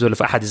الستوريز ولا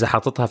في احد اذا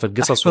حاططها في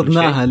القصص ولا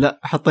شيء. لا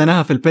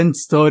حطيناها في البنت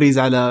ستوريز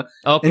على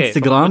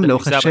انستغرام، لو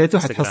خشيتوا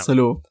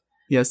حتحصلوه.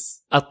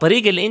 يس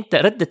الطريقه اللي انت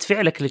ردت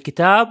فعلك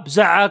للكتاب،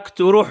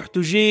 زعقت ورحت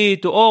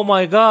وجيت اوه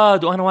ماي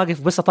جاد، وانا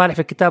واقف بس اطالع في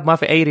الكتاب ما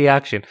في اي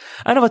رياكشن.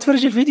 انا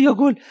بتفرج الفيديو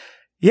اقول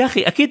يا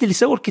اخي اكيد اللي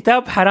سووا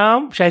الكتاب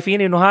حرام،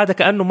 شايفين انه هذا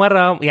كانه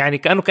مره يعني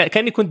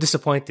كاني كنت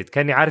ديسابوينتد،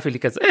 كاني عارف اللي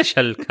كذا ايش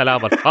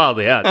الكلام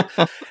الفاضي هذا.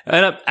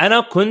 انا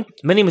كنت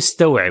ماني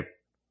مستوعب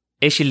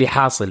ايش اللي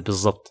حاصل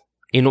بالضبط.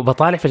 انه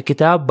بطالع في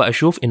الكتاب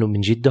باشوف انه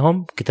من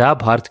جدهم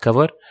كتاب هارد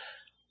كفر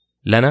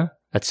لنا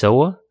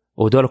اتسوى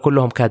ودول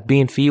كلهم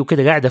كاتبين فيه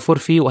وكده، قاعد افر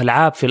فيه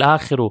والعاب في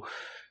الاخر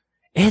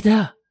ايه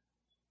ده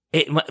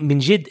إيه من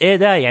جد ايه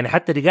ده يعني.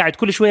 حتى اللي قاعد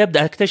كل شويه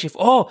ابدا اكتشف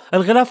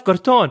الغلاف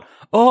كرتون،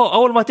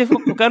 اول ما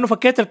تفك كانه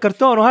فكيت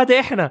الكرتون وهذا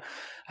احنا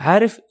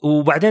عارف.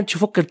 وبعدين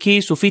تشوفك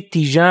الكيس وفي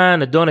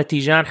التيجان ادونا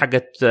التيجان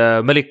حقت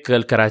ملك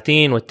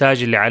الكراتين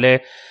والتاج اللي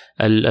عليه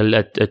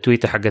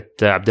التويته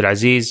حقت عبد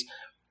العزيز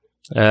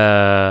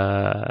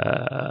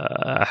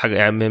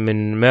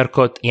من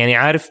ميركوت يعني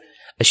عارف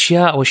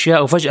اشياء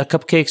وفجاه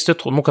كب كيكس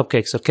تدخل، مو كب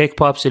كيكس، الكيك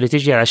بوبس اللي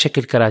تيجي على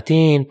شكل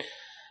كراتين.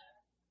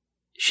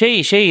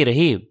 شيء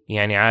رهيب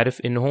يعني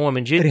عارف انه هو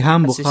من جد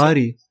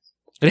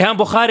ريهام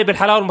بخاري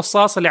بالحلاوه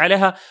المصاصه اللي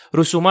عليها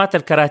رسومات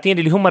الكراتين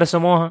اللي هم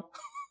رسموها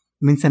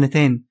من 2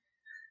 سنين.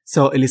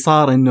 اللي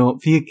صار انه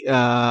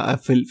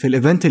في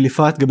الايفنت اللي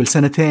فات قبل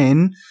 2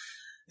 سنين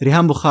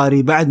ريهام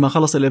بخاري بعد ما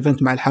خلص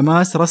الايفنت مع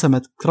الحماس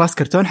رسمت راس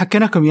كرتون،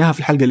 حكيناكم اياها في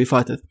الحلقه اللي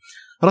فاتت.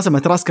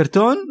 رسمت راس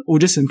كرتون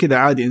وجسم كذا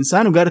عادي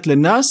انسان، وقالت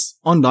للناس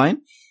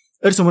اونلاين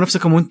ارسموا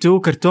نفسكم وانتوا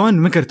كرتون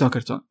من كرتون.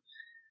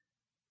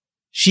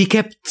 she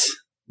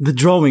kept the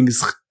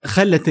drawings،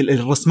 خلت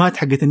الرسمات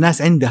حقت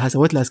الناس عندها،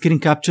 سوت لها سكرين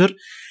كابتشر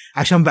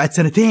عشان بعد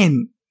 2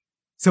 سنين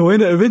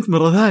سوينا ايفنت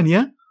مره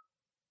ثانيه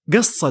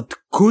قصت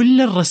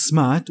كل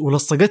الرسمات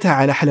ولصقتها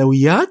على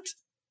حلويات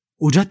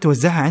وجات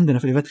توزعها عندنا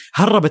في الايفنت.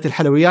 هربت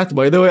الحلويات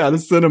باي ذا واي على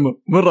السينما،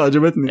 مره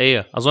عجبتني.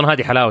 ايوه اظن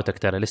هذه حلاوتك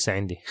ترى لسه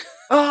عندي.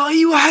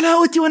 ايوه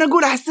حلاوتي، وانا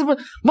اقول احسب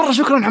مره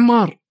شكرا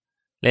عمار،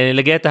 لان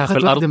لقيتها في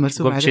الارض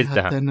قمت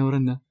شلتها.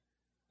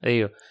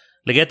 ايوه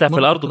لقيتها في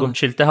الارض وقمت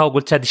شلتها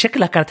وقلت هذه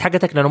شكلها كانت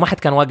حقتك، لانه ما حد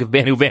كان واقف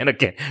بيني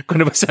وبينك،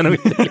 كنا بس انا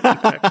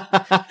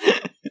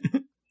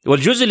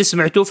والجزء اللي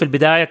سمعتوه في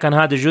البداية كان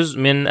هذا جزء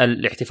من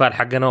الاحتفال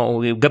حقنا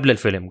وقبل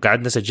الفيلم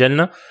قعدنا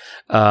سجلنا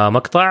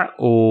مقطع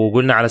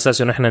وقلنا على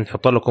أساس إنه إحنا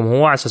نحط لكم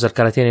هو على أساس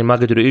الكراتين اللي ما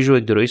قدروا يجوا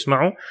يقدروا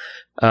يسمعوا.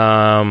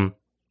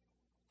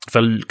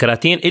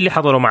 فالكراتين اللي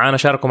حضروا معانا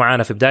شاركوا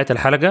معانا في بداية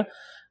الحلقة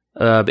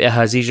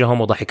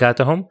بأهازيجهم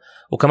وضحكاتهم،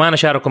 وكمان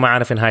شاركوا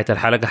معانا في نهاية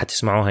الحلقة،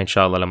 حتسمعوها إن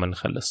شاء الله لما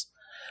نخلص.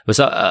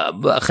 بس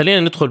خلينا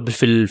ندخل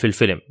في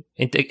الفيلم.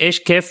 انت ايش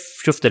كيف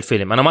شفت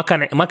الفيلم؟ انا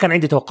ما كان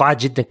عندي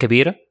توقعات جدا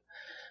كبيره،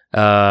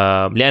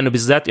 لانه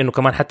بالذات انه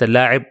كمان حتى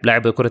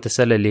لاعب كره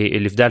السله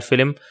اللي في ده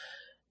الفيلم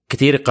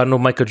كثير يقارنوا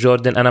بمايكل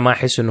جوردن، انا ما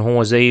احس انه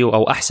هو زيه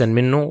او احسن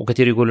منه،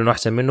 وكثير يقولوا انه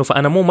احسن منه،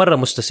 فانا مو مره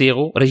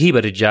مستسيغه. رهيب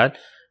الرجال،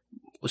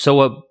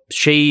 وسوى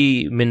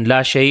شيء من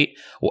لا شيء،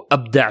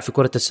 وابدع في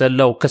كره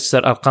السله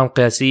وكسر ارقام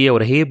قياسيه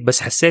ورهيب.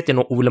 بس حسيت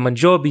انه ولما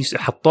جوبي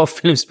حطوه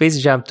في فيلم سبيس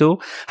جام 2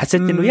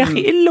 حسيت انه يا اخي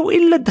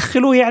الا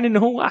تدخلوه يعني انه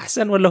هو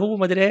احسن ولا هو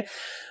ما ادري ايه.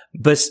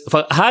 بس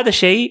فهذا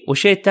شيء.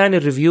 والشيء الثاني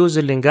الريفيوز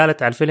اللي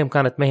انقالت على الفيلم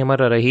كانت ما هي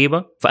مره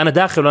رهيبه، فانا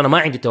داخل وانا ما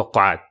عندي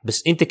توقعات.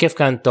 بس انت كيف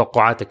كانت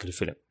توقعاتك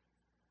للفيلم؟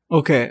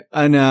 اوكي،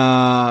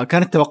 انا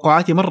كانت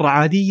توقعاتي مره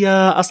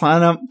عاديه. اصلا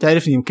انا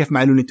تعرفني كيف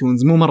مع لوني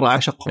تونز، مو مره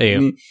اعشقهم. أيوه.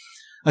 يعني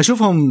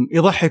اشوفهم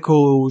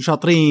يضحكوا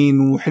وشاطرين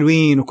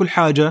وحلوين وكل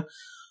حاجه،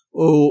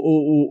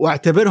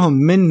 واعتبرهم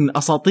من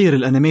اساطير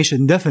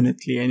الانيميشن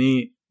ديفينتلي.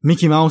 يعني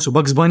ميكي ماوس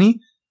وباكس باني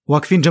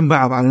واقفين جنب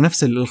بعض على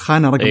نفس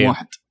الخانه رقم أيوه.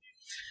 1.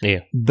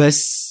 أيوه.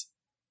 بس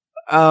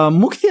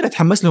مو كثير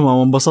اتحمس لهم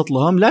وانبسط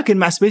لهم، لكن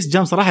مع سبيس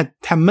جام صراحه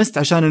تحمست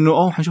عشان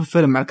انه حنشوف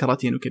فيلم مع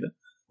الكراتين وكذا.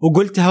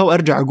 وقلتها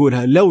وارجع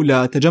اقولها،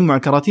 لولا تجمع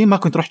الكراتين ما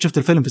كنت رحت شفت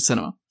الفيلم في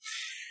السينما.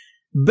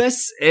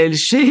 بس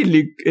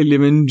الشيء اللي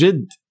من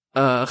جد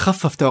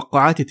خفف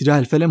توقعاتي تجاه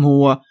الفيلم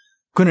هو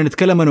كنا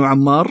نتكلم انا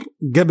وعمار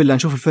قبل لا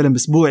نشوف الفيلم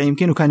باسبوع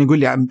يمكن، وكان يقول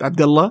لي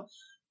عبد الله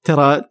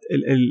ترى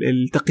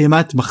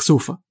التقييمات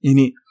مخسوفه،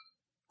 يعني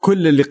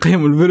كل اللي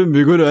قيموا الفيلم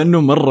بيقولوا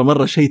انه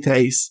مره شيء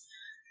تعيس.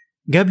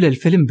 قبل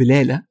الفيلم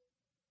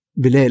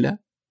بليله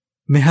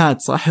مهاد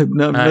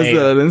صاحبنا منزل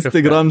على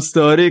الانستغرام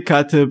ستوري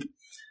كاتب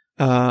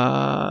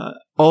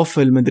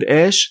اوفل مدري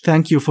ايش،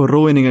 ثانك يو فور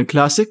روينينج ا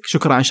كلاسيك،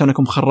 شكرا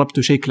عشانكم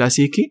خربتوا شيء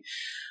كلاسيكي.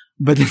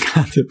 بدل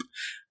كاتب،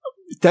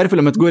 تعرف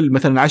لما تقول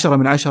مثلا 10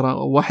 من 10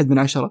 أو 1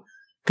 من 10،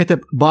 كتب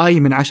باي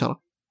من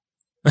 10.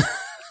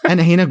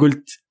 أنا هنا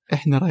قلت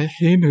إحنا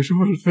رايحين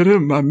نشوف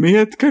الفيلم مع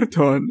 100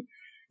 كرتون،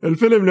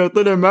 الفيلم لو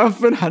طلع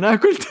معفن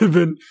حناكل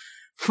تبن.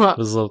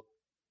 بالضبط.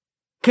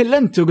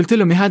 كلمته وقلت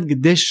له مهاد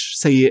قديش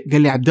سيء؟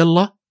 قال لي عبد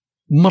الله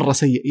مرة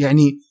سيء،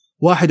 يعني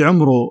واحد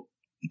عمره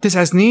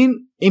 9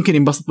 سنين يمكن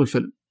ينبسط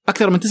بالفيلم،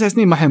 أكثر من 9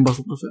 سنين ما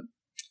حينبسط بالفيلم.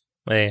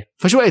 إيه.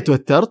 فشوية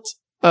توترت،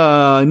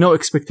 no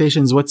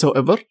expectations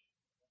whatsoever.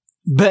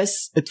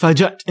 بس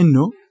اتفاجأت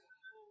انه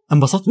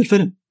انبسطت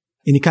بالفيلم،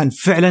 يعني كان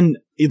فعلا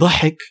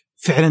يضحك،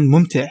 فعلا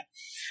ممتع.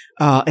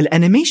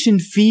 الانيميشن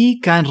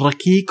فيه كان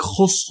ركيك،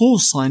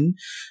 خصوصا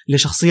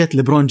لشخصية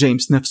ليبرون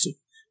جيمس نفسه.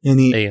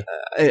 يعني أيوه.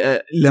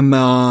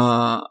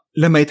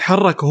 لما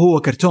يتحرك وهو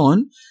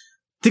كرتون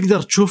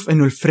تقدر تشوف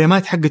انه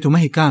الفريمات حقته ما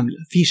هي كاملة،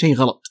 في شيء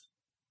غلط،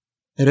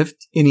 عرفت؟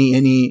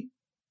 يعني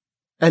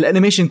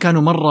الانيميشن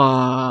كانوا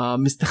مرة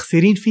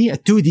مستخسرين فيه.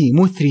 2D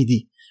مو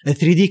 3D.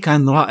 3D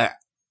كان رائع،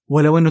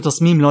 ولو انه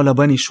تصميم لولا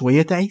باني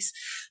شويه تعيس،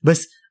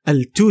 بس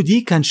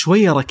ال2D كان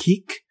شويه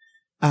ركيك،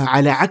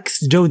 على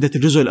عكس جوده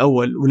الجزء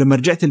الاول. ولما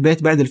رجعت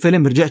البيت بعد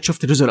الفيلم رجعت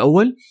شفت الجزء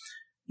الاول،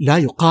 لا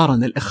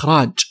يقارن.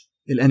 الاخراج،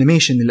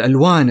 الانيميشن،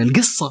 الالوان،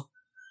 القصه،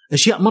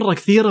 اشياء مره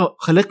كثيره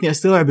خلتني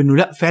استوعب انه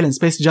لا فعلا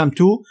سبيس جام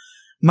 2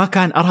 ما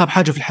كان ارهب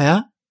حاجه في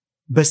الحياه.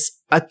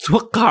 بس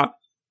اتوقع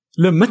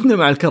لمتنا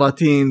مع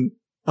الكراتين،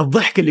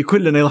 الضحك اللي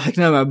كلنا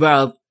يضحكنا مع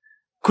بعض،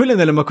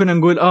 كلنا لما كنا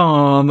نقول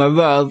مع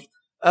بعض،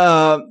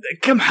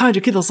 كم حاجة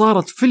كذا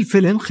صارت في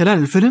الفيلم خلال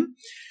الفيلم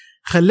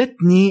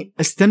خلتني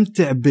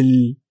استمتع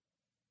بالجو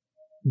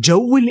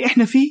اللي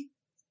احنا فيه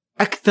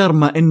أكثر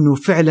ما انه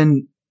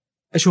فعلا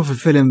اشوف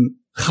الفيلم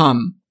خام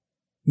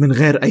من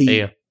غير اي.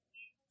 أيوه.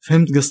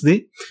 فهمت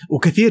قصدي؟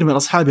 وكثير من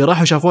اصحابي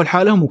راحوا شافوه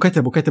لحالهم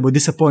وكتبوا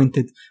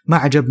disappointed، ما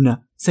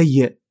عجبنا،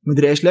 سيء،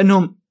 مدري ايش،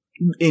 لانهم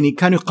يعني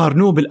كانوا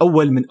يقارنوه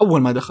بالاول من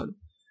اول ما دخلوا.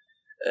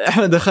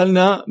 احنا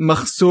دخلنا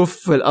مخسوف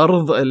في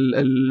الارض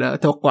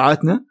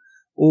توقعاتنا،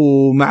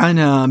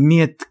 ومعانا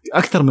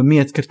أكثر من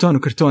 100 كرتون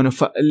وكرتون،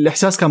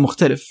 فالإحساس كان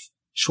مختلف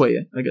شوية.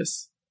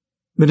 أقص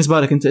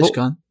بالنسبة لك أنت إيش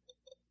كان؟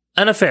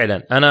 أنا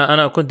فعلا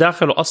أنا كنت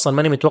داخل وأصلا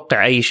ماني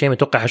متوقع أي شيء،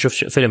 متوقع أشوف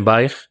فيلم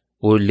بايخ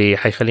واللي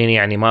حيخليني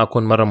يعني ما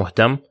أكون مرة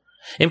مهتم.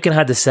 يمكن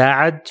هذا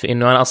ساعد في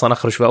إنه أنا أصلا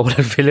أخرج في أول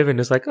الفيلم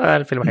إنه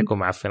الفيلم حيكون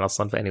معفن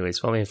أصلا.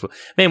 فأنيويز ما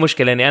هي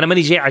مشكلة، يعني أنا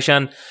ماني جاي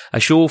عشان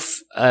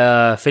أشوف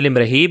فيلم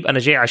رهيب، أنا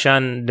جاي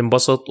عشان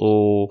ننبسط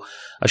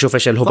وأشوف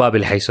إيش الهباب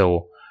اللي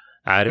حيسووه،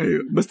 عارف؟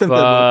 أيوه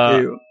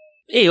بستمتع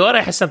ايوه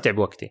رايح استمتع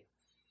بوقتي.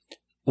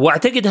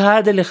 واعتقد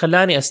هذا اللي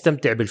خلاني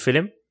استمتع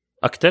بالفيلم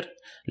اكتر،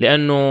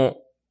 لانه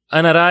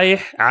انا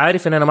رايح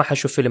عارف ان انا ما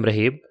حشوف فيلم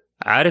رهيب،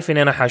 عارف ان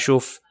انا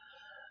حشوف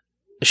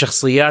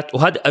شخصيات.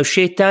 وهذا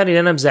الشيء الثاني اللي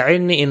انا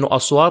مزعلني انه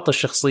اصوات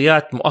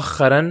الشخصيات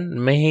مؤخرا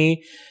ما هي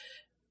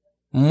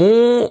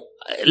مو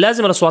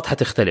لازم الاصوات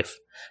حتختلف،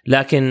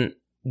 لكن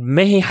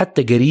ما هي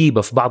حتى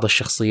قريبه في بعض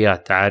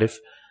الشخصيات. عارف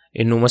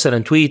انه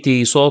مثلا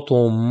تويتي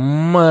صوته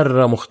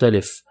مره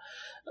مختلف،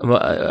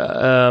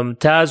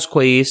 تاز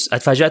كويس،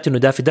 اتفاجأت انه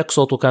دافي دك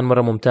صوته كان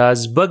مره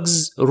ممتاز،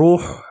 بجز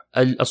روح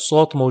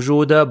الصوت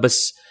موجوده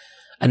بس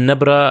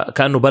النبره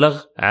كانه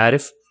بلغ،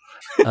 عارف؟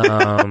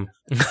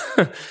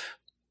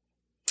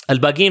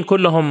 الباقيين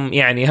كلهم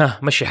يعني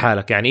مشي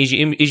حالك، يعني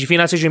يجي في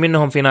ناس يجي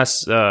منهم، في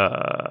ناس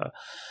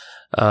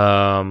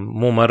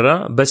مو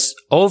مرة. بس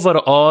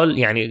overall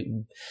يعني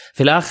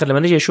في الآخر لما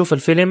نجي أشوف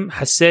الفيلم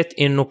حسيت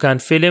إنه كان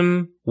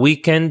فيلم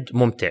ويكند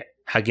ممتع،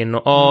 حق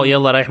إنه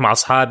يلا رايح مع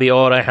أصحابي،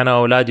 رايح أنا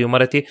وأولادي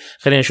ومرتي،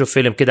 خلينا نشوف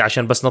فيلم كده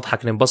عشان بس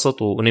نضحك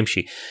ننبسط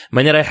ونمشي.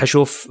 ماني رايح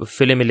أشوف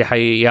فيلم اللي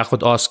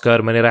حياخد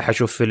أوسكار، ماني رايح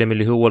أشوف فيلم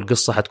اللي هو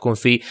القصة حتكون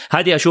فيه.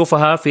 هذه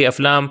أشوفها في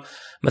أفلام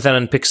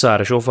مثلا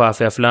بيكسار، أشوفها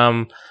في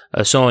أفلام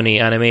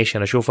سوني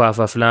أنيميشن، أشوفها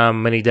في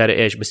أفلام ماني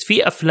داري إيش. بس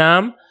في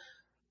أفلام،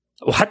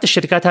 وحتى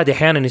الشركات هذه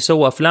أحيانا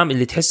يسووا أفلام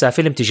اللي تحسها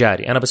فيلم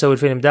تجاري، أنا بسوي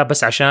الفيلم ده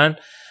بس عشان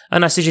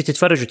أنا تيجي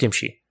تتفرج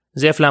وتمشي،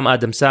 زي أفلام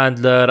آدم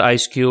ساندلر،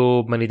 آيس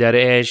كيوب، ماني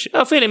داري إيش،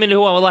 فيلم اللي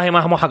هو والله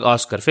ما مو حق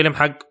أوسكار، فيلم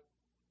حق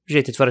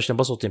جاي تتفرج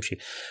تنبسط وتمشي.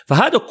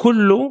 فهذا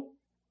كله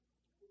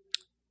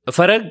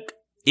فرق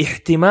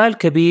احتمال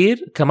كبير.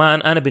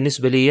 كمان أنا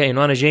بالنسبة لي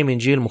إنه أنا جاي من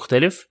جيل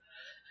مختلف،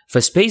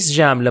 فسبيس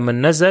جام لما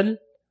نزل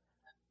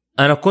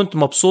أنا كنت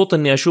مبسوط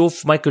إني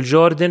أشوف مايكل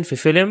جوردن في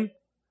فيلم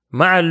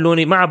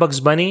مع باكس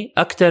باني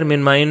أكتر من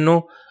ما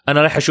إنه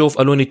أنا رايح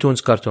أشوف لوني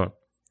تونز كرتون،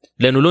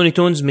 لأنه لوني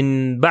تونز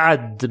من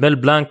بعد ميل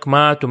بلانك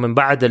مات ومن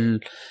بعد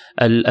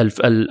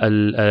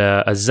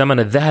الزمن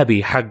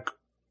الذهبي حق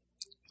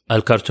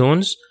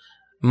الكرتونز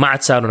ما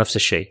عاد صاروا نفس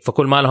الشيء،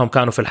 فكل ما لهم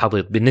كانوا في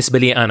الحضيض بالنسبة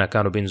لي أنا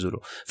كانوا بينزلوا.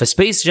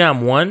 فسبيس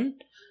جام 1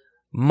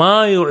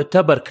 ما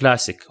يعتبر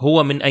كلاسيك،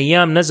 هو من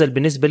أيام نزل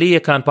بالنسبة لي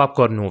كان باب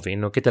كورن موفي،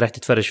 إنه كده راح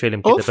تتفرج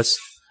فيلم كده بس.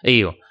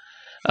 أيوه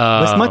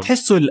بس ما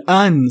تحسه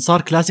الآن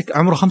صار كلاسيك؟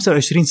 عمره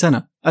 25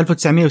 سنة،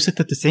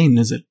 1996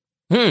 نزل.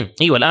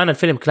 ايوه الان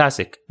الفيلم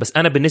كلاسيك، بس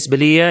انا بالنسبه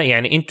لي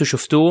يعني انتوا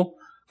شفتوه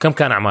كم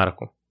كان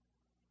اعماركم؟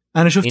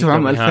 انا شفته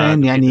عام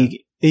 2000 يعني كده.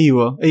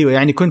 ايوه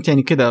يعني كنت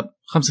يعني كده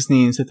 5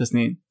 سنين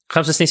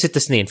 6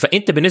 سنين.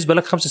 فانت بالنسبه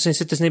لك 5 سنين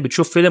 6 سنين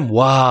بتشوف فيلم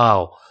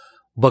واو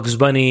باكس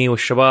باني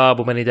والشباب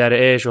وماني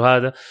داري ايش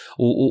وهذا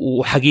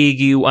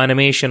وحقيقي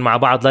وانيميشن مع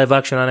بعض، لايف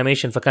اكشن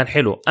انيميشن، فكان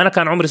حلو. انا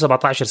كان عمري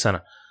 17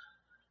 سنه،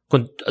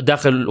 كنت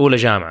داخل اولى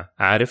جامعه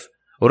عارف،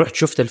 ورحت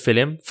شفت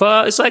الفيلم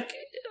فإصاك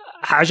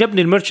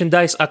عجبني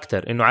الميرشندايز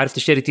اكتر، انه عارف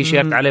تشتري تي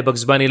شيرت عليه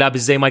باكس باني لابس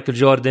زي مايكل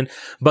جوردن.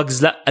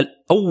 باكس لا،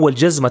 اول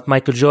جزمه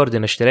مايكل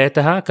جوردن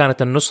اشتريتها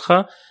كانت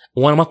النسخه،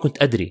 وانا ما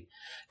كنت ادري،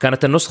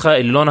 كانت النسخه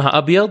اللي لونها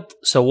ابيض،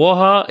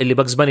 سووها اللي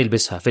باكس باني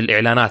يلبسها في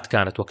الاعلانات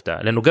كانت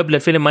وقتها، لانه قبل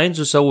الفيلم ما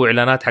ينزل سووا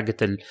اعلانات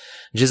حقت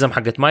الجزم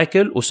حقت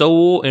مايكل،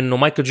 وسووا انه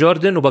مايكل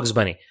جوردن وباكس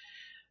باني.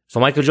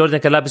 فمايكل جوردن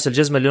كان لابس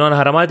الجزمه اللي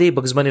لونها رمادي،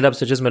 باكس باني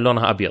لابس الجزمه اللي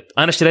لونها ابيض.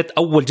 انا اشتريت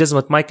اول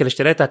جزمه مايكل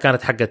اشتريتها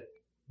كانت حقت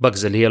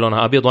باكس اللي هي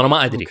لونها ابيض وانا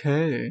ما ادري.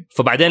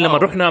 فبعدين لما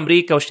رحنا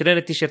امريكا واشترينا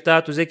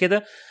التيشيرتات وزي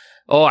كده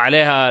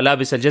عليها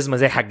لابس الجزمه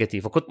زي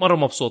حقتي، فكنت مره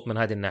مبسوط من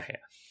هذه الناحيه.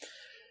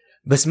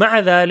 بس مع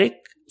ذلك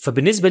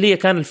فبالنسبه لي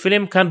كان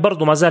الفيلم كان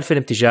برضو ما زال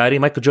فيلم تجاري،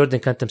 مايكل جوردن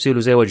كان تمثيله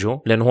زي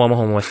وجهه لانه هو ما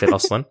هو ممثل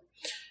اصلا.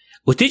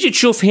 وتيجي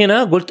تشوف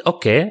هنا قلت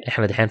اوكي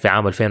احنا دحين في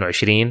عام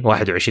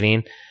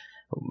 2021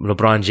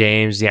 لبران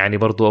جيمس يعني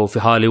برضو في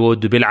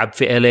هوليوود وبيلعب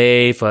في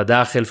LA،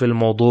 فداخل في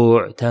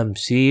الموضوع.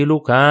 تمثيله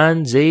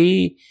كان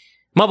زي،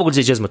 ما بقول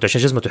زي جزمته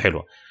عشان جزمته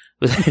حلوة،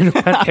 بس إنه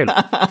كان حلو.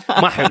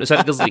 ما حلو،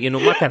 صار قصدي إنه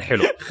ما كان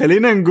حلو.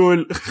 خلينا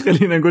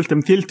نقول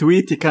تمثيل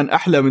تويتي كان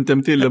أحلى من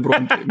تمثيل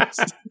لبرون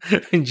جيمس.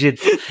 جد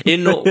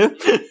إنه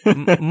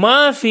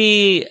ما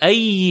في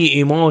أي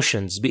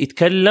ايموشنز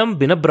بيتكلم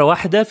بنبرة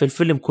واحدة في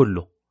الفيلم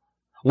كله،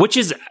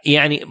 which is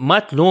يعني ما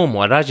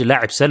تلومه، الراجل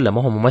لاعب سلة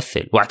ما هو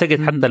ممثل.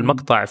 واعتقد حتى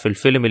المقطع في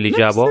الفيلم اللي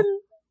جابه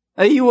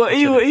أيوة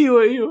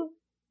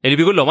اللي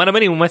بيقول لهم أنا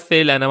ماني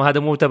ممثل، أنا هذا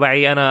مو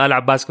تبعي، أنا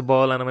ألعب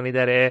باسكتبول، أنا ماني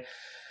داري إيه.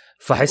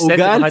 فحسيت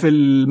وقال في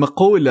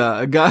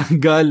المقولة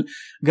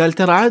قال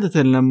ترى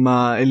عادة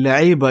لما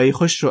اللعيبة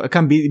يخشوا،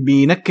 كان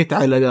بينكت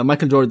على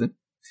مايكل جوردن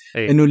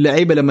إنه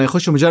اللعيبة لما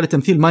يخشوا مجال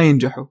التمثيل ما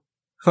ينجحوا.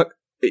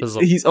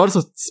 he's also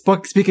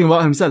speaking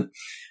about himself.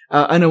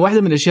 أنا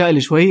واحدة من الأشياء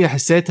اللي شوية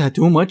حسيتها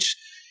too much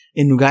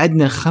إنه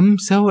قعدنا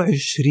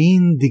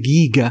 25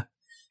 دقيقة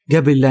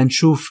قبل لا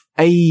نشوف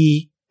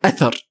أي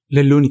أثر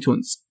لللوني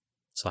تونز.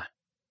 صح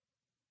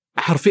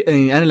حرفيا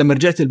يعني أنا لما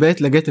رجعت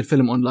البيت لقيت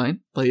الفيلم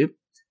أونلاين، طيب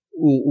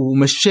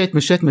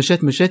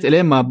ومشيت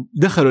إلين ما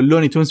دخلوا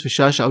اللوني تونز في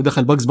الشاشة، أو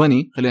دخل باكس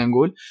باني خلينا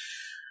نقول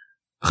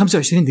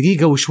 25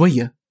 دقيقة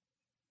وشوية.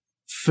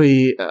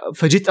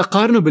 فجيت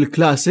أقارنه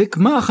بالكلاسيك،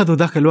 ما أخذوا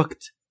ذاك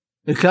الوقت.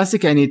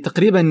 الكلاسيك يعني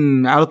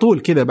تقريبا على طول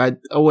كذا بعد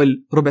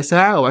أول ربع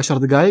ساعة أو 10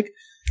 دقائق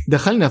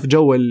دخلنا في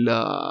جو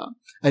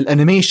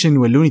الأنيميشن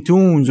واللوني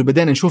تونز،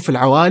 وبدأنا نشوف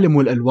العوالم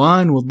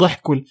والألوان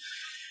والضحك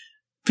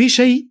في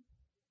شيء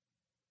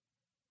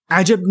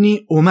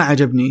عجبني وما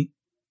عجبني،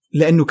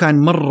 لأنه كان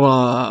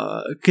مرة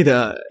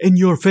كده in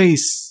your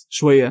face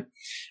شوية،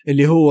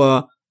 اللي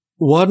هو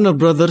وارنر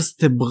براذرز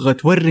تبغى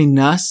توري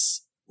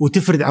الناس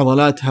وتفرد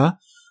عضلاتها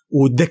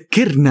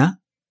وتذكرنا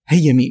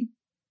هي مين.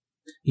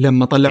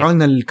 لما طلعوا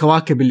لنا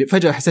الكواكب اللي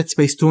فجأة حسيت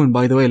سبيس تون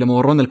باي ذا واي، لما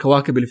ورونا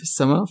الكواكب اللي في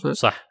السماء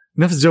صح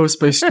نفس جو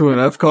سبيس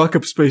تون في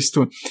كواكب سبيس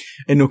تون،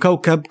 إنه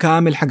كوكب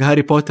كامل حق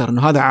هاري بوتر،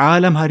 إنه هذا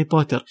عالم هاري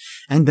بوتر،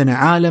 عندنا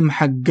عالم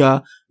حق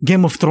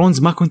جيم اوف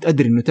ثرونز ما كنت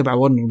أدري إنه تبع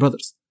وارنر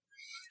براذرز.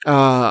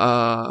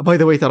 باي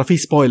ذا واي ترى في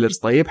سبويلرز.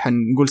 طيب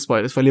حنقول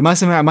سبويلرز، فاللي ما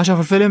سمع ما شاف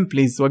الفيلم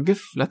بليز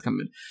وقف لا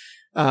تكمل.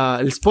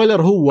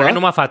 السبويلر هو انه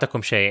ما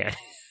فاتكم شيء يعني.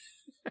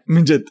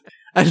 من جد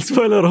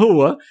السبويلر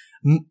هو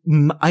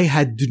I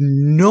had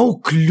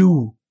no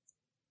clue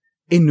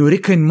إنه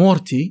ريك أند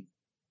مورتي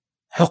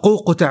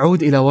حقوقه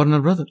تعود إلى وارنر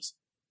براذرز.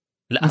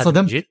 لا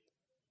انصدمت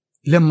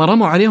لما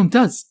رموا عليهم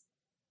تاز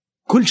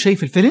كل شيء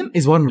في الفيلم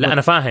is وارنر. لا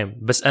أنا فاهم،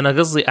 بس أنا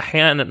قصدي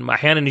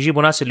أحيانا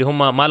يجيبوا ناس اللي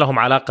هم ما لهم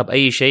علاقة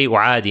بأي شيء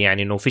وعادي،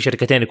 يعني إنه في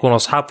شركتين يكونوا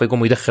أصحاب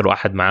فيقوموا يدخلوا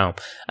أحد معاهم.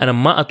 أنا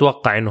ما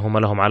أتوقع إنهم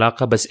لهم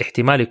علاقة، بس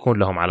احتمال يكون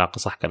لهم علاقة.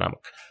 صح كلامك.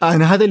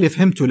 أنا هذا اللي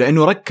فهمته،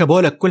 لأنه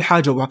ركبوا لك كل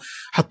حاجة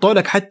وحطوا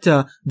لك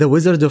حتى The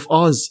Wizard of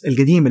Oz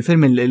القديم،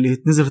 الفيلم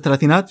اللي نزل في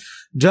الثلاثينات،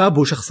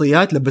 جابوا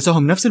شخصيات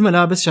لبسوهم نفس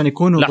الملابس عشان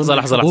يكونوا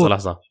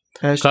لحظة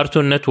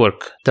كارتون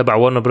نتورك تبع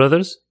وارنر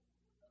براذرز.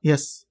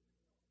 يس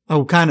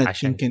أو كانت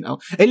عشان. يمكن أو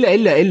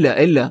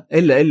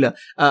إلا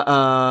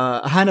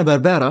هانا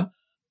باربارا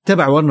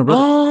تبع وارنر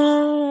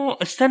براذرز.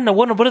 استنى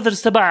وارنر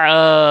براذرز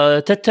تبع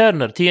تيد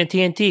تيرنر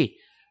TNT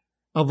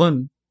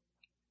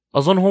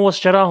أظن هو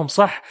اشتراهم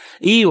صح.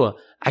 ايوه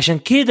عشان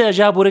كده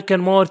جابوا ريك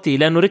اند مورتي،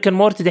 لانه ريك اند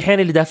مورتي دحين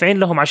اللي دافعين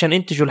لهم عشان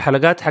ينتجوا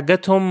الحلقات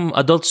حقتهم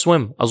ادلت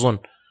سويم. اظن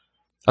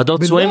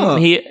ادلت سويم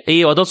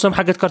هي ادلت سويم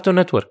حقت كارتون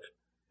نتورك،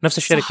 نفس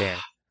الشركه صح. يعني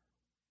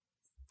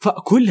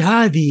فكل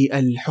هذه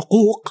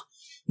الحقوق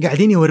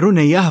قاعدين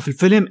يورونا اياها في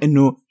الفيلم،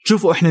 انه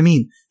شوفوا احنا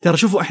مين، ترى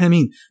شوفوا احنا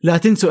مين، لا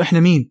تنسوا احنا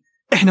مين،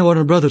 احنا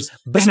وارنر براذرز،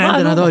 احنا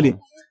عندنا هذولي.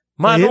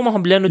 ما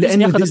ألومهم لانه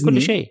ديزني اخذت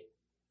كل شيء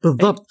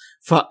بالضبط.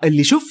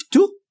 فاللي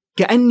شفته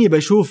كأني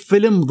بشوف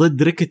فيلم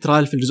ضد ريك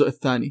رالف في الجزء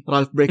الثاني،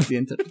 رالف بريك ذا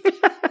انترنت.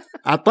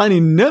 أعطاني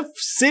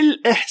نفس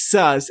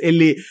الإحساس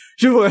اللي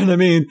شوفوا إحنا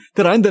مين،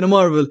 ترى عندنا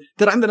مارفل،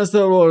 ترى عندنا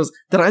ستار وورز،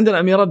 ترى عندنا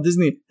أميرات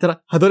ديزني، ترى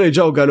هذول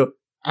جاوا قالوا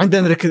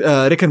عندنا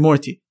ريك اند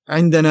مورتي،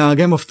 عندنا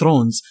جيم اوف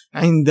ثرونز،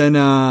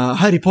 عندنا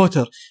هاري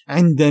بوتر،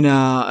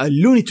 عندنا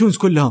اللوني تونز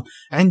كلهم،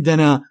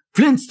 عندنا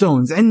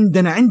فلينستونز،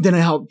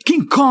 عندنا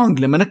كينج كونغ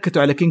لما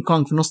نكتوا على كينج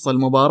كونغ في نص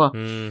المباراة.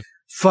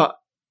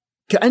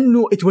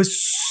 كأنه it was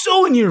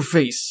so in your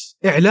face،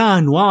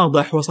 إعلان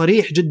واضح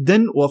وصريح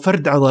جدا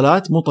وفرد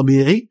عضلات مو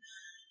طبيعي،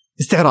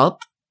 استعراض.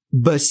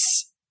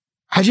 بس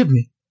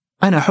عجبني،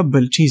 أنا أحب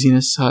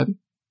التشيزينس هذه.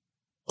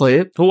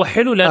 طيب هو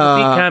حلو لأنه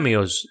في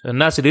كاميوز،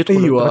 الناس اللي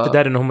يدخلوا أيوة.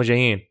 تداري إنهم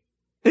جايين.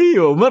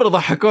 أيوة مرة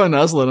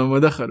ضحكونا أصلا لما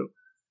دخلوا.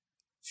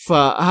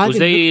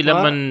 وزي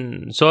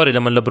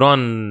لما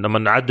لبرون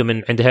لما عدوا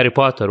من عند هاري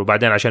بوتر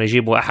وبعدين عشان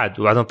يجيبوا أحد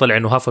وبعدين طلع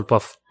إنه هافل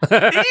باف.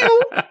 أيوة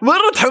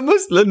مرة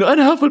تحمس لأنه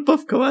أنا هافل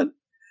باف كمان.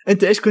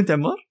 أنت إيش كنت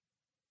عمار؟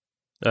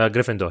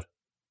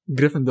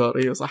 جريفندور.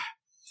 أيوة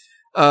صح.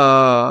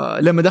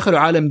 لما دخلوا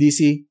عالم دي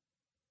سي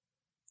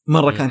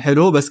مرة كان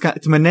حلو، بس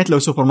تمنيت لو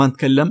سوبرمان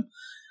تكلم.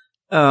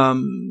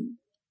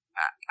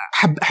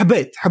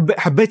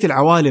 حبيت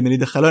العوالم اللي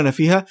دخلونا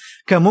فيها،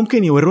 كان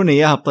ممكن يورونا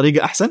إياها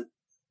بطريقة أحسن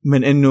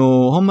من إنه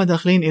هم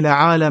داخلين إلى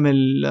عالم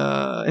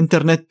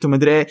الإنترنت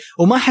ومدري إيه،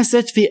 وما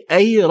حسيت في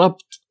أي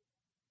ربط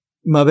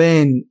ما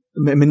بين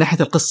من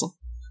ناحية القصة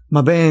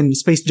ما بين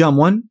سبيس جام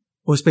 1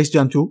 وسبيس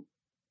جام 2،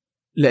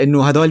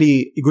 لأنه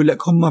هذولي يقول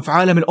لك هم في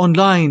عالم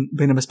الأونلاين،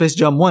 بينما سبيس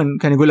جام 1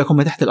 كان يقول لك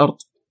هم تحت الأرض.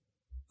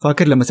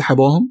 فاكر لما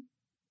سحبوهم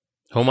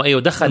هم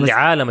أيوه دخل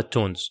لعالم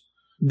التونز،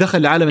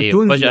 دخل لعالم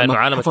التونز فجأة إنه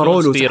عالم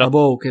التونز في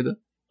سحبوه وكذا.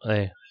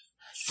 أيه.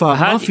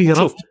 فما في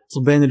ربط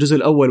بين الجزء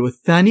الأول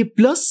والثاني.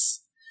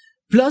 بلس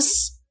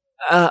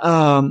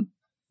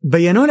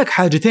بينوا لك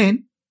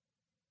حاجتين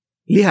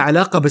ليها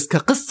علاقة بس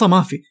كقصة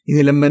ما في.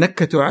 يعني لما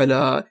نكتوا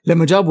على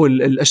لما جابوا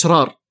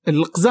الأشرار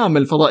الأقزام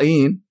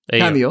الفضائيين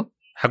أيوه. كاميو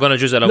حقنا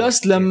الجزء الأول،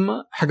 بلس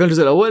لما حقنا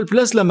الجزء الأول،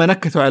 بلس لما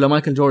نكتوا على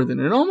مايكل جوردن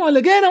إنهم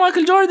لقينا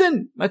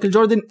مايكل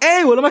جوردن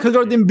A ولا مايكل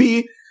جوردن B،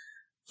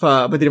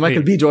 فبدري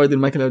مايكل بي جوردن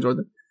مايكل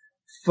جوردن.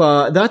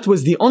 that was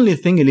the only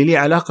thing اللي ليه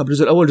علاقة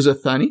بالجزء الأول والجزء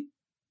الثاني.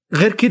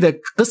 غير كذا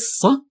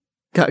قصة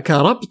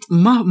كربط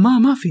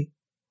ما في.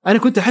 أنا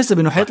كنت أحسب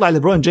إنه حيطلع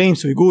لبرون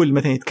جيمس ويقول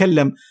مثلا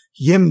يتكلم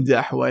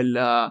يمدح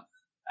ولا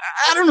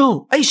I don't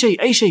know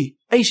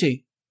أي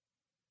شيء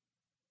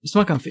بس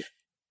ما كان فيه.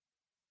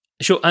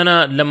 شو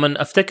أنا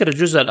لما أفتكر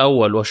الجزء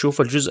الأول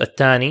وأشوف الجزء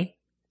الثاني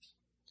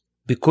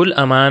بكل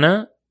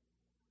أمانة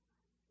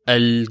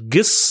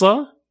القصة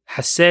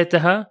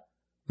حسيتها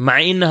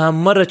مع إنها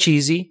مرة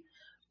تشيزي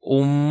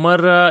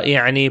ومرة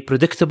يعني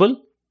predictable،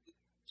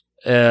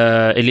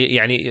 اللي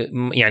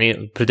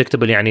يعني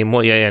predictable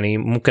يعني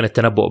ممكن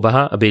التنبؤ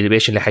بها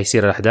بإيش اللي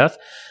حيصير الأحداث.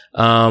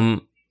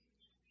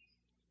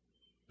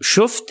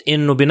 شفت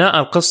إنه بناء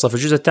القصة في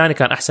الجزء الثاني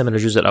كان أحسن من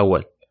الجزء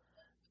الأول،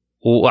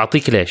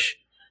 وأعطيك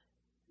ليش.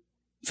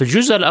 في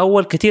الجزء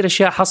الأول كتير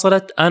أشياء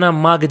حصلت أنا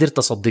ما قدرت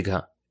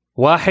أصدقها.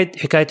 واحد،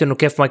 حكاية إنه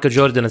كيف مايكل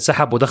جوردن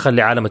انسحب ودخل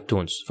لعالم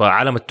التونز،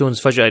 فعالم التونز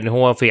فجأة إنه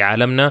هو في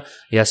عالمنا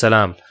يا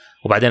سلام،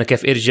 وبعدين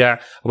كيف ارجع،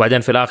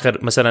 وبعدين في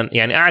الآخر مثلا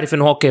يعني أعرف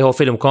إنه أوكي هو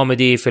فيلم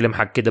كوميدي، فيلم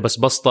حق كده بس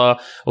بسطة.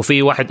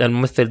 وفي واحد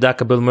الممثل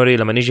ذاك بيل موري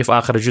لما نيجي في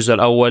آخر الجزء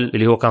الأول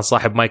اللي هو كان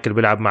صاحب مايكل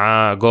بيلعب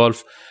معاه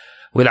جولف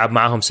ويلعب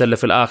معاهم سلة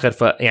في الآخر،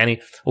 فيعني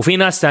وفي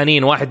ناس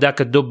تانيين، واحد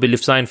ذاك الدب اللي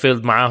في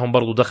ساينفيلد معاهم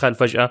برضو دخل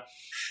فجأة.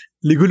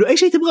 اللي يقولوا اي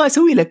شيء تبغى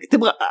اسوي لك،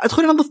 تبغى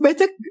ادخل انظف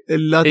بيتك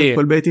لا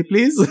تدخل بيتي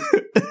بليز.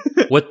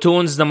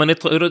 والتونز لما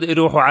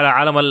يروحوا على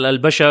عالم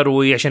البشر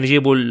وعشان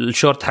يجيبوا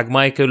الشورت حق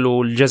مايكل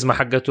والجزمه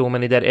حقته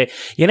ومن يدار ايه،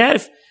 يعني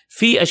عارف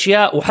في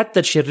اشياء. وحتى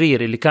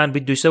الشرير اللي كان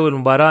بده يسوي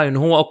المباراه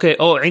انه هو اوكي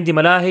عندي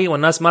ملاهي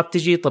والناس ما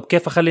بتجي، طب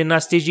كيف اخلي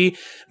الناس تيجي؟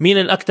 مين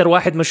الاكثر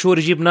واحد مشهور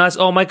يجيب ناس؟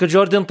 مايكل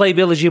جوردن، طيب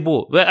يلا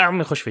جيبوه.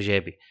 اعمل خش في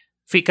جيبي.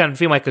 كان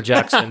في مايكل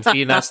جاكسون،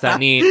 في ناس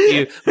ثانيين،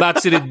 في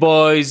باكستريت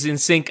بويز، إن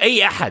سينك،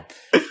 اي احد.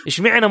 ايش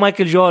معنى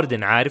مايكل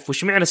جوردن عارف؟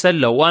 وش معنى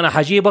سله وانا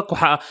حجيبك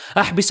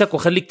وحاحبسك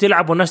وخليك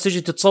تلعب والناس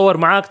تجي تتصور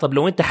معاك؟ طب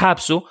لو انت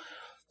حابسه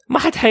ما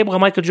حد حيبغى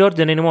مايكل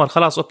جوردن انيمور،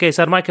 خلاص اوكي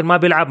صار مايكل ما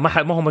بيلعب،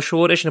 ما هو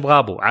مشهور، ايش نبغى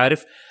ابو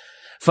عارف؟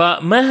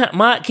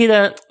 فما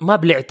كده ما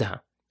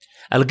بلعتها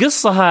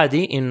القصة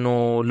هذه.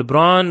 إنه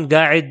لبران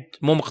قاعد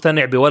مو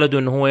مقتنع بولده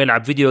إنه هو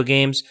يلعب فيديو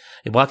جيمز،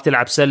 يبغاك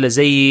تلعب سلة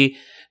زيي،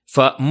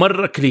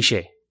 فمرة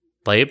كليشيه.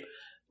 طيب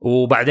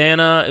وبعدين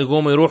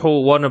يقوموا يروحوا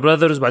وارنر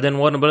براذرز، بعدين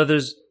وارنر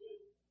براذرز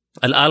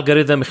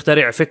الالغوريثم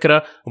يخترع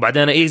فكرة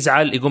وبعدين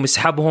يزعل يقوم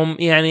يسحبهم،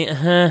 يعني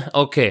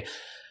أوكي.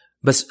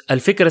 بس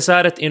الفكرة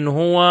صارت إنه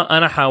هو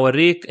أنا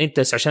حاوريك أنت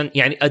عشان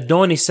يعني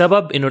أدوني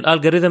السبب إنه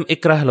الالغوريثم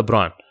يكره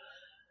لبران،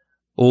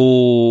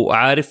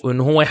 وعارف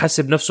انه هو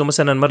يحسب نفسه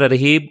مثلا مره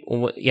رهيب.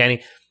 يعني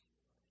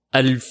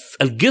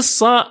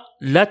القصه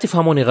لا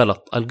تفهموني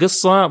غلط،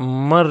 القصه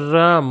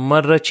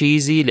مره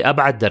تشيزي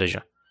لابعد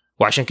درجه،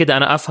 وعشان كده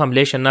انا افهم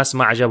ليش الناس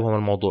ما عجبهم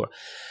الموضوع.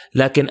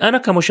 لكن انا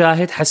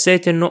كمشاهد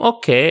حسيت انه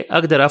اوكي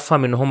اقدر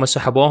افهم انه هم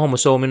سحبوهم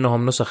وسووا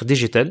منهم نسخ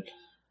ديجيتال،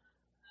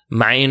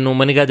 مع انه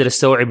ماني قادر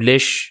استوعب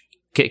ليش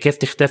كيف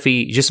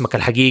تختفي جسمك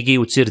الحقيقي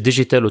وتصير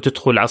ديجيتال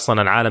وتدخل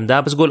اصلا العالم ده.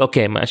 بس قول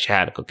اوكي ما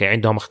اشعارك، اوكي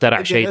عندهم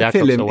اخترع شيء ذاك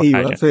وسوى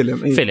حاجه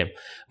فيلم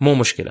مو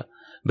مشكله.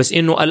 بس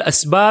انه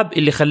الاسباب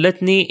اللي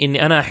خلتني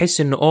اني انا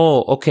احس انه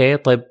اوكي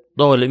طيب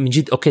من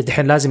جد اوكي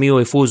دحين لازم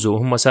يفوزوا،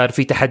 هم صار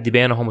في تحدي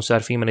بينهم وصار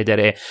في من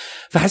يدري ايه.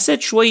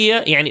 فحسيت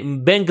شويه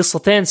يعني بين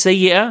قصتين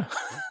سيئه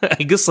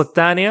القصه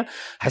الثانيه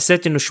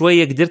حسيت انه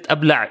شويه قدرت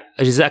ابلع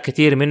اجزاء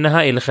كثير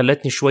منها اللي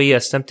خلتني شويه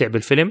استمتع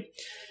بالفيلم.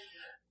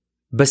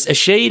 بس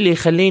الشيء اللي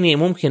يخليني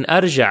ممكن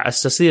أرجع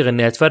أستصيغ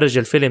إني أتفرج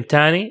الفيلم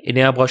تاني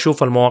إني أبغى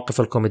أشوف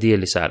المواقف الكوميدية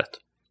اللي صارت.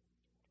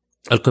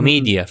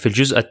 الكوميديا في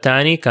الجزء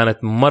الثاني كانت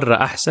مرة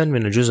أحسن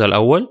من الجزء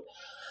الأول.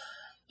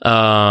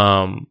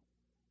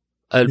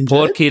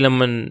 البوركي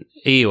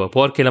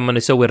بوركي لما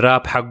يسوي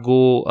الراب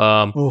حقه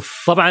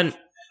طبعا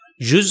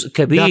جزء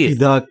كبير.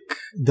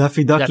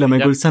 دافي ذاك لما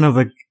يقول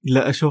سنوفك،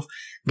 لا أشوف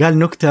قال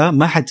نكتة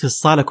ما حد في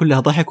الصالة كلها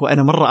ضحك،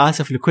 وأنا مرة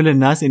آسف لكل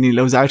الناس إني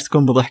لو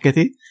زعجتكم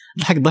بضحكتي.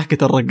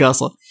 ضحكة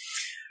الرقاصة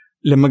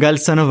لما قال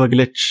سنوفا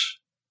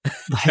جلتش،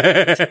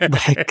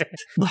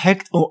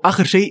 ضحكت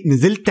وآخر شيء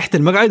نزلت تحت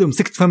المقعد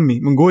ومسكت فمي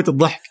من قوة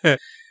الضحك.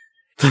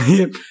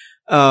 طيب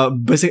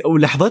بس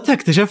ولحظتها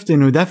اكتشفت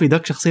إنه دافي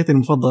داك شخصيتي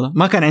المفضلة،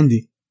 ما كان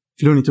عندي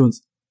في لوني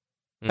تونز.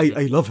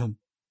 I love him.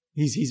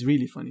 He's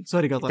really funny.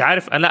 سوري قاطع.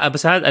 تعرف لا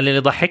بس هذا اللي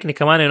ضحكني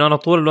كمان إنه أنا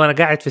طول وأنا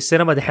قاعد في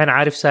السينما دحين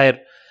عارف صاير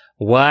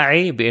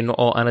واعي بانه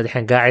انا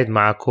دحين قاعد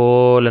مع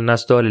كل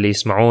الناس دول اللي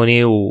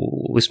يسمعوني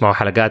ويسمعوا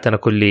حلقات انا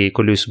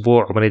كل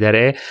اسبوع وما ادري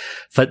ايه.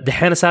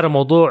 فدحين صار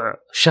الموضوع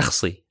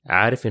شخصي،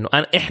 عارف انه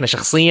احنا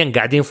شخصيا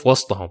قاعدين في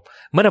وسطهم،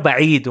 ما انا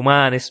بعيد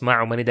وما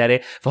نسمع وما ادري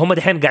ايه. فهم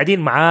دحين قاعدين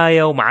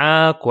معايا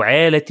ومعاك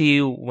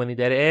وعائلتي وما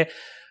ادري ايه.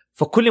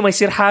 فكل ما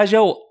يصير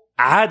حاجه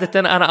عادة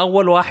أنا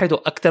أول واحد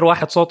وأكتر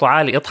واحد صوته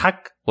عالي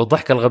يضحك،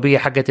 والضحكة الغبية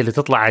حقتي اللي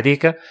تطلع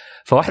عاديكة.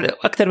 فواحد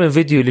أكتر من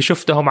فيديو اللي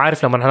شفتهم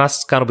عارف لما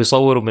الناس كانوا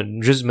بيصوروا من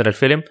جزء من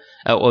الفيلم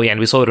أو يعني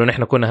بيصوروا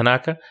نحن كنا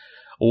هناك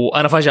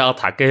وأنا فجأة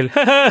أضحك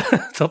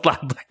تطلع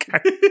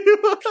الضحكة.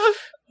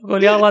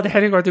 أقول يا الله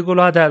دحين يقعد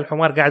يقولوا هذا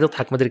الحمار قاعد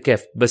يضحك ما أدري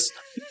كيف.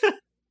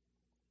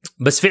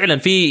 بس فعلا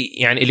في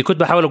يعني اللي كنت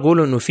بحاول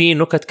أقوله إنه في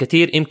نكت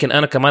كتير يمكن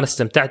أنا كمان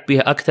استمتعت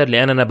بها أكتر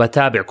لأن أنا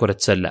بتابع كرة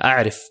سلة،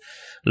 أعرف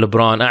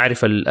لبران،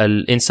 أعرف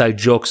الانسايد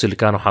جوكس اللي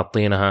كانوا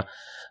حاطينها،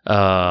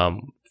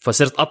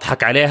 فصرت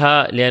أضحك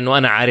عليها لأنه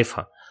أنا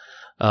عارفها،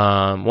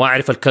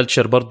 وأعرف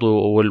الكالتشر برضو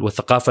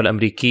والثقافة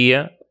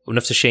الأمريكية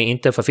ونفس الشيء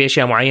أنت. ففي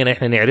أشياء معينة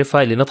إحنا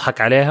نعرفها اللي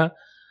نضحك عليها.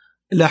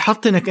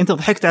 لاحظت إنك أنت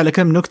ضحكت على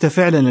كم نكتة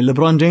فعلا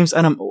لبران جيمس،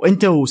 أنا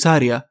وأنت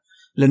وساريا،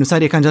 لأنه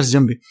ساريا كان جالس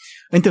جنبي،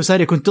 أنت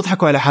وساريا كنت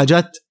تضحكوا على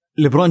حاجات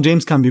لبران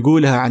جيمس كان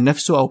بيقولها عن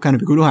نفسه أو كانوا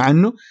بيقولوها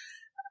عنه.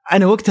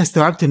 أنا وقتها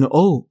استوعبت إنه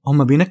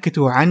هم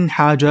بينكتوا عن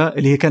حاجة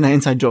اللي هي كانها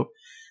إنسايد جوك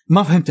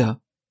ما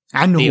فهمتها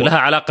عنه، هي لها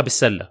علاقة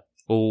بالسلة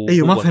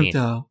أيوه ما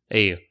فهمتها.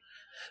 أيوه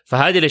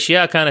فهذه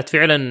الأشياء كانت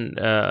فعلا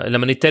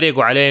لما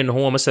يتريقوا عليه إنه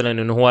هو مثلا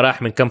إنه هو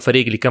راح من كم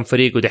فريق لكم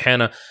فريق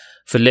ودحين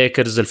في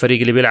الليكرز الفريق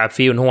اللي بيلعب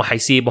فيه وإنه هو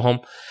حيسيبهم.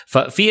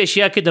 ففي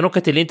أشياء كده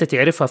نكت اللي أنت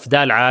تعرفها في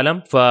ذا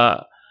العالم.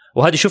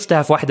 وهذه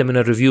شفتها في واحدة من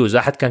الريفيوز،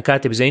 أحد كان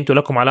كاتب إذا أنتوا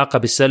لكم علاقة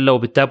بالسلة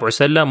وبتتابعوا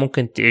سلة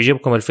ممكن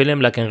تعجبكم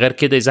الفيلم، لكن غير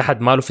كده إذا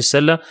أحد ماله في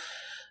السلة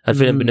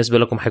الفيلم بالنسبة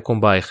لكم حيكون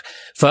بايخ.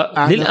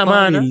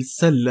 فللأمانة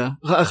السلة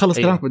خلص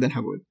كلامك أيوه. بعدين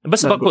حقول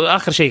بس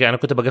آخر شيء أنا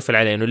كنت بقفل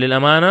عليه إنه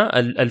للأمانة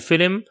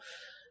الفيلم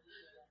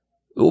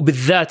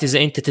وبالذات إذا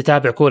أنت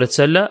تتابع كرة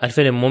سلة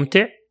الفيلم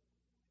ممتع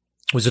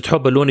وإذا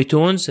تحب اللوني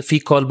تونز في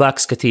كول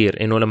باكس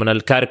كتير، إنه لما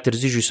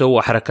الكاركترز يجوا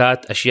يسووا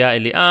حركات أشياء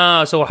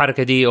اللي سووا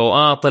حركة دي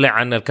أو طلع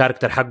عن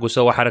الكاركتر حقه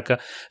سووا حركة.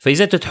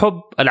 فإذا أنت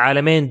تحب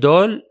العالمين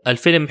دول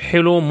الفيلم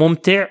حلو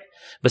ممتع،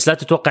 بس لا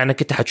تتوقع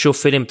أنك أنت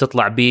حتشوف فيلم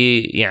تطلع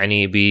بيه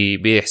يعني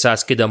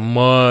بإحساس كده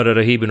مرة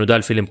رهيب إنه ده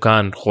الفيلم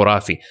كان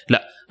خرافي.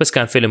 لا، بس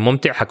كان فيلم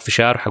ممتع حق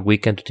فشار حق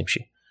ويكند وتمشي.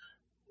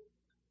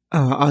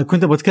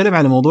 كنت بتكلم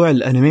على موضوع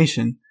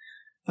الأنيميشن.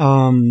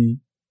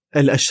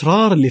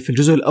 الأشرار اللي في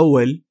الجزء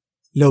الأول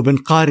لو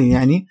بنقارن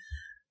يعني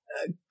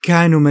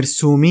كانوا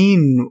مرسومين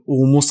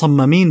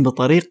ومصممين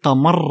بطريقة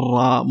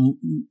مرة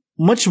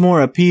much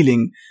more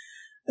appealing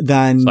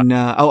than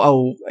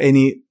أو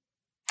يعني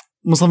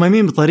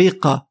مصممين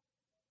بطريقة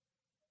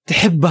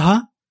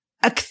تحبها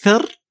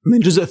أكثر من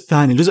الجزء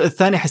الثاني. الجزء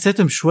الثاني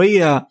حسيتهم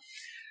شوية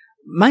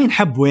ما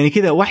ينحبوا، يعني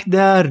كذا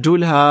واحدة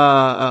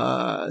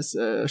رجولها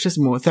شو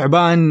اسمه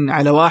ثعبان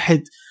على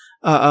واحد.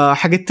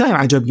 حق التايم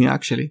عجبني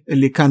actually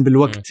اللي كان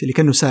بالوقت اللي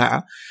كانه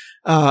ساعة.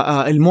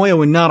 الموية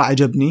والنار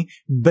عجبني،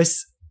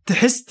 بس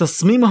تحس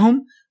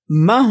تصميمهم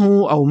ما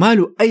هو أو ما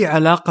له أي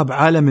علاقة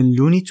بعالم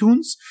اللوني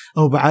تونز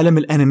أو بعالم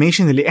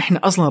الأنيميشن اللي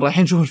إحنا أصلا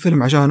رايحين نشوف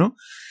الفيلم عشانه.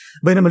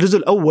 بينما الجزء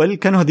الأول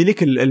كانوا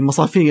هذيليك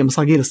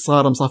مصاقيل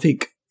الصارة مصافيق،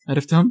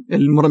 عرفتهم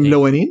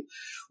الملونين،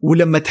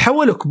 ولما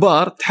تحولوا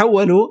كبار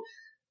تحولوا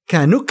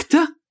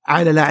كنكتة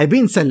على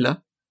لاعبين سلة.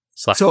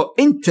 صح.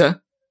 أنت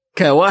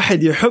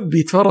كواحد يحب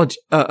يتفرج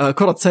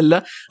كرة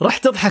سلة راح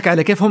تضحك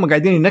على كيف هم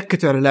قاعدين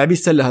ينكتوا على لاعبي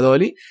السلة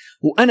هذولي،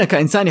 وأنا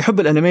كإنسان يحب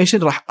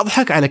الأنيميشن راح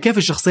أضحك على كيف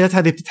الشخصيات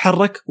هذه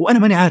بتتحرك وأنا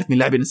ماني عارف من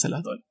لاعبين السلة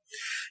هذولي.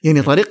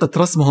 يعني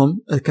طريقة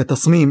رسمهم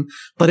كتصميم،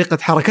 طريقة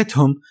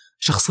حركتهم،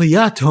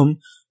 شخصياتهم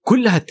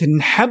كلها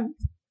تنحب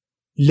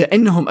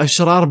لأنهم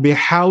أشرار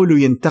بيحاولوا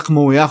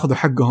ينتقموا وياخذوا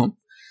حقهم.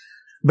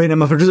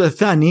 بينما في الجزء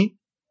الثاني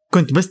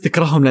كنت بس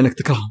تكرههم لأنك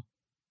تكرههم،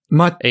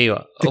 ما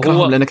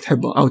تكرههم لأنك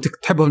تحبهم أو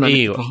تحبهم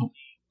لأنك تكرههم.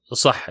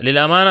 صح.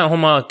 للأمانة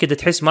هم كده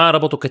تحس ما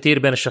ربطوا كتير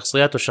بين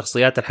الشخصيات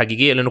والشخصيات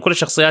الحقيقية، لأنه كل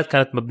الشخصيات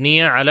كانت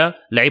مبنية على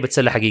لعيبة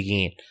سلة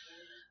حقيقيين،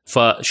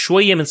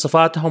 فشوية من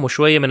صفاتهم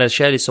وشوية من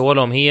الأشياء اللي سووا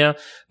لهم هي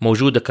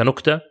موجودة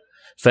كنكتة.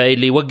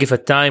 فاللي يوقف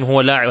التايم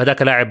هو لاعب،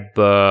 هذاك لاعب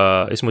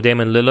اسمه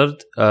دايمون ليلارد،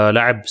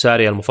 لاعب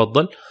ساري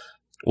المفضل،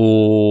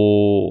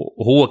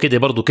 وهو كده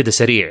برضو كده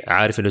سريع،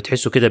 عارف انه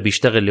تحسه كده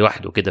بيشتغل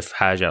لوحده كده في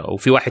حاجة.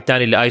 وفي واحد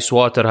تاني اللي ايس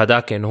واتر،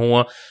 هذاك انه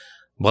هو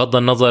بغض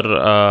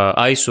النظر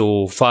ايس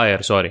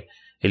وفاير سوري،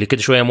 اللي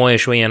كده شوية موية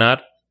شوية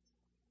نار.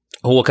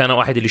 هو كان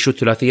واحد اللي يشوت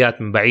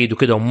ثلاثيات من بعيد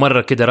وكده،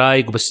 ومرة كده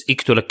رايق وبس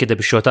يقتلك كده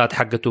بالشوتات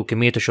حقته،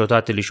 كمية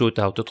الشوتات اللي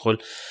يشوتها وتدخل.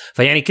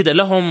 فيعني كده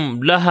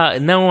لها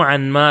نوعا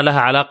ما لها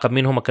علاقة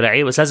منهم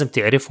كلاعب، بس لازم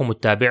تعرفهم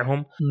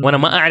وتتابعهم. وانا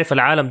ما اعرف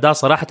العالم ده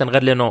صراحة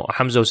غير لانه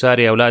حمزة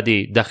وساري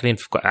اولادي داخلين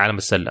في عالم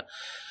السلة،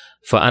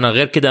 فانا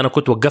غير كده انا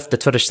كنت وقفت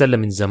اتفرج سلة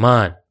من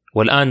زمان،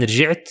 والان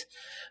رجعت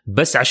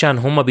بس عشان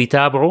هم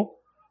بيتابعوا.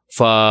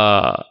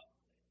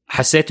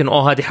 فحسيت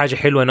انه هذه حاجة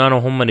حلوة انه انا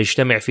وهم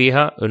نجتمع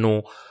فيها،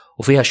 انه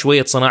وفيها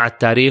شوية صناعة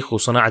تاريخ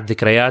وصناعة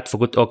ذكريات.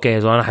 فقلت أوكي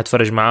أنا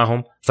حتفرج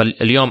معاهم.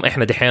 فاليوم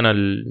إحنا دحين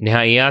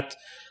النهائيات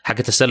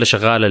حقت السلة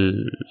شغالة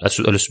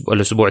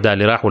الأسبوع ده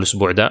اللي راح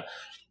والأسبوع ده،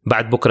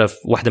 بعد بكرة في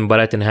واحدة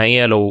مباريات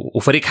النهائية،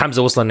 وفريق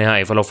حمزة وصل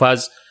النهائي، فلو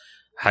فاز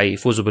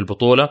حيفوزوا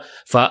بالبطولة.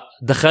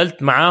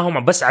 فدخلت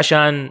معاهم بس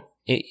عشان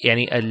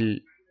يعني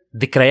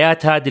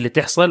الذكريات هذه اللي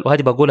تحصل،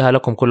 وهذه بقولها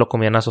لكم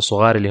كلكم يا ناس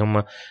الصغار اللي هم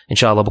إن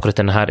شاء الله بكرة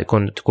النهار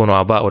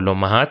تكونوا آباء ولا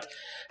أمهات.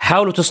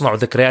 حاولوا تصنعوا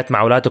ذكريات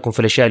مع أولادكم في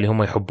الأشياء اللي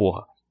هم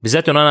يحبوها،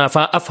 بالذات أنه أنا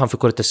أفهم في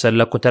كرة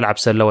السلة، كنت ألعب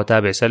سلة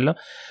وأتابع سلة.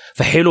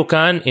 فحلو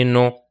كان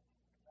إنه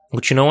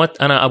قلت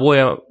نوت أنا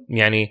أبويا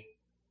يعني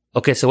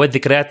أوكي سويت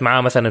ذكريات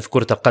معاه مثلا في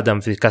كرة القدم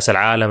في كأس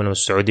العالم لما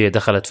السعودية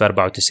دخلت في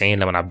 94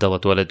 لما عبد الله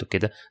اتولد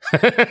وكده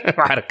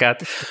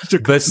حركات.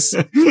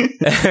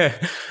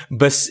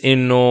 بس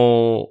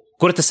إنه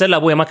كرة السلة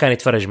أبويا ما كان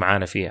يتفرج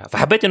معانا فيها،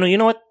 فحبيت إنه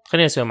ينوت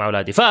خلينا نسوي مع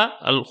أولادي.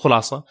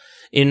 فالخلاصة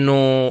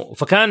إنه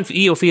فكان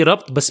في وفي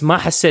ربط، بس ما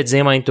حسيت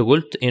زي ما أنت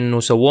قلت إنه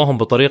سووهم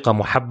بطريقة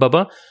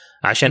محببة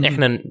عشان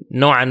إحنا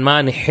نوعا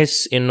ما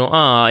نحس إنه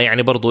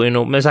يعني برضو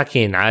إنه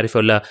مساكين عارف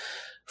ولا.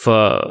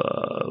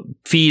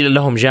 ففي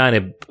لهم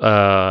جانب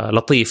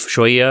لطيف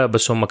شوية،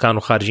 بس هم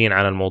كانوا خارجين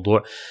عن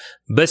الموضوع.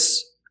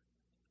 بس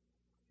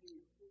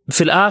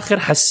في الآخر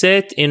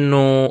حسيت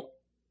إنه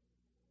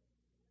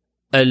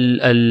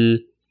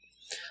اللي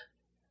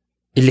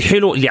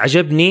حلو اللي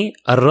عجبني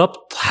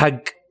الربط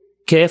حق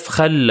كيف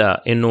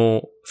خلى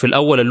إنه في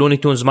الأول اللوني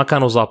تونز ما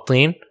كانوا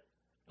ضابطين،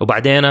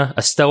 وبعدين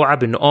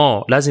استوعب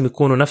إنه لازم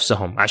يكونوا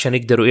نفسهم عشان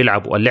يقدروا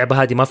يلعبوا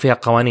اللعبة هذه ما فيها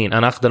قوانين.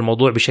 أنا أخذ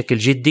الموضوع بشكل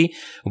جدي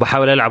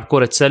وبحاول ألعب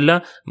كرة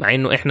سلة، مع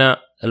إنه إحنا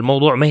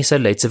الموضوع ما هي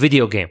سلة، it's a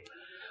video game.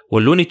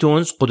 واللوني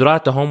تونز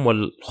قدراتهم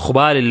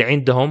والخبال اللي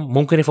عندهم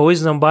ممكن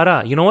يفوزنا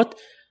مباراة. you know what؟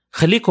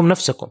 خليكم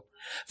نفسكم.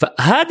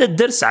 فهذا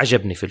الدرس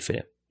عجبني في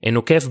الفيلم،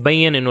 إنه كيف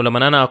بين إنه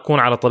لما أنا أكون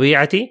على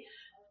طبيعتي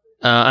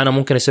أنا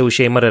ممكن أسوي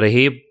شيء مرة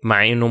رهيب،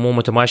 مع إنه مو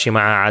متماشي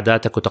مع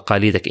عاداتك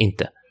وتقاليدك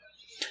أنت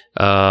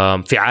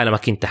في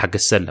عالمك أنت حق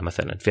السلة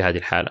مثلا في هذه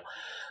الحالة.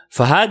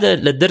 فهذا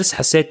الدرس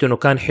حسيت إنه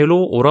كان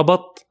حلو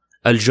وربط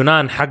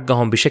الجنان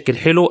حقهم بشكل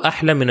حلو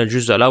أحلى من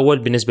الجزء الأول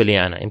بالنسبة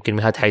لي أنا. يمكن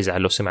مهاد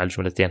حيزعل لو سمع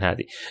الجملتين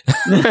هذه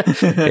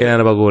اللي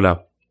أنا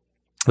بقولها،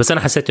 بس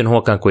أنا حسيت إنه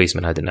هو كان كويس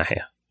من هذه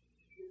الناحية.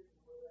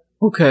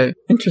 اوكي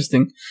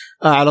انترستينج.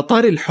 على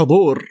طاري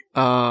الحضور،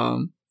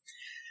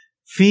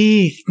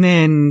 في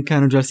 2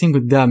 كانوا جالسين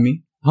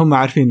قدامي، هم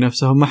عارفين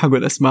نفسهم، ما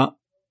حقول اسماء.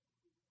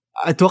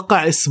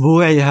 اتوقع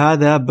اسبوعي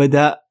هذا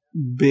بدأ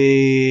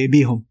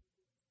بيهم.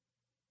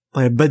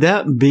 طيب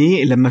بدأ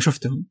لما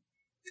شفتهم،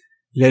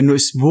 لانه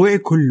اسبوعي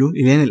كله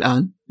لين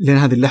الان، لين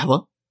هذه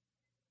اللحظة،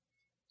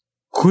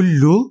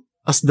 كله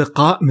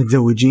اصدقاء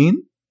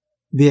متزوجين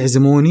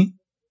بيعزموني،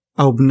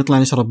 او بنطلع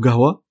نشرب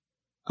قهوة،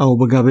 او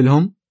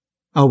بقابلهم،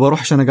 أو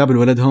بروح عشان أقابل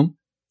ولدهم.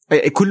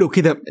 كله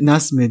كذا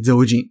ناس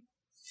متزوجين.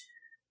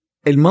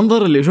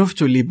 المنظر اللي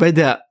شفته اللي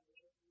بدأ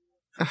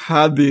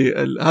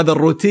هذا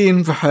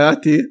الروتين في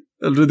حياتي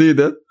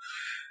الجديدة،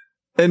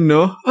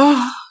 إنه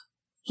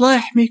الله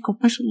يحميكم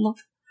ما شاء الله،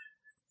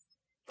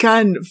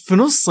 كان في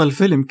نص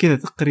الفيلم كذا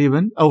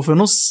تقريبا، أو في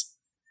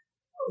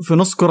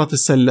نص كرة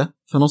السلة،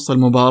 في نص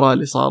المباراة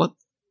اللي صارت.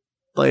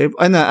 طيب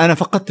أنا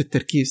فقدت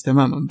التركيز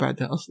تماما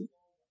بعدها أصلا.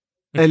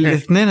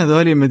 الاثنين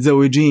هذول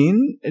متزوجين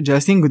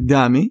جالسين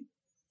قدامي،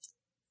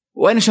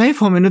 وانا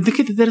شايفهم انه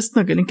كده درس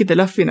نقل كده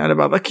لافين على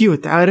بعض،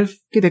 كيوت، عارف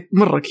كده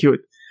مره كيوت.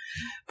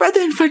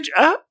 بعدين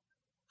فجأة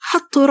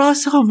حطوا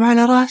راسهم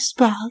على راس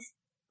بعض.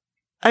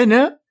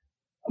 انا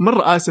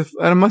مره اسف،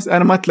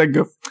 انا ما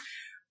اتلقف،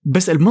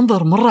 بس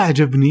المنظر مره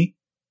عجبني،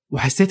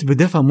 وحسيت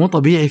بدفى مو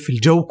طبيعي في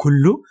الجو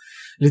كله،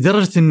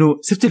 لدرجه انه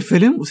سبت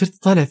الفيلم وصرت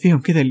اطالع فيهم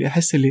كده، اللي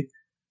احس اللي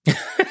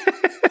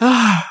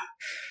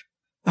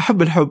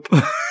احب الحب.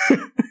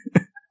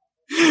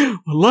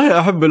 والله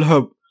أحب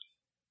الحب.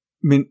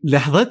 من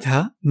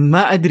لحظتها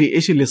ما أدري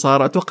إيش اللي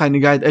صار، أتوقع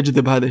أني قاعد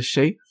أجذب هذا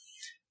الشيء.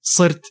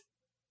 صرت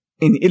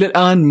إني إلى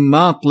الآن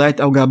ما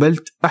طلعت أو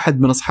قابلت أحد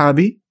من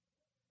أصحابي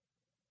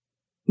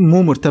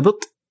مو مرتبط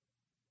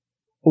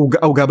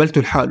أو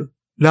قابلته لحاله.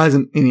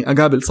 لازم إني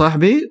أقابل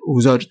صاحبي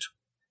وزوجته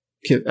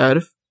كيف،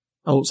 أعرف،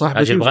 أو صاحبي.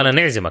 أجل بغانا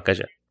نعزمك،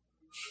 أجل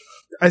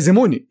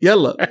عزموني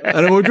يلا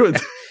أنا موجود.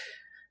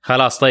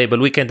 خلاص طيب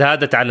الويكند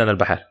هذا تعلنا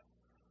البحر.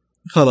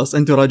 خلاص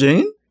أنتوا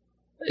راجعين؟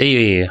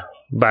 إيه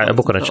بعد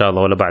بكرة إن شاء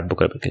الله، ولا بعد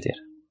بكرة بالكثير.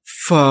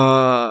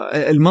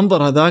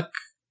 فالمنظر هذاك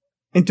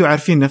أنتوا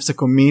عارفين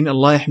نفسكم مين،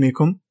 الله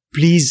يحميكم.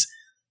 بليز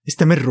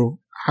استمروا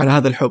على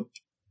هذا الحب،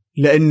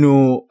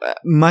 لأنه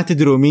ما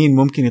تدروا مين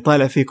ممكن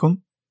يطالع فيكم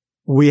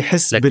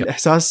ويحس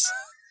بالإحساس،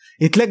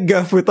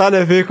 يتلقف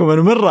ويطالع فيكم.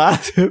 أنا مرة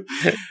آسف،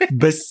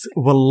 بس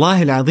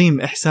والله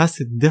العظيم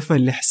إحساس الدفى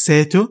اللي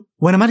حسيته،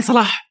 وأنا مالي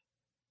صلاح،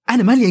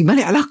 أنا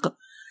مالي علاقة،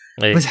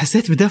 بس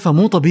حسيت بدفى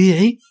مو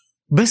طبيعي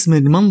بس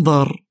من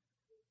منظر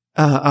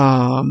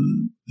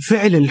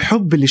فعل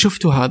الحب اللي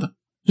شفته. هذا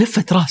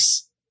لفة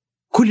راس،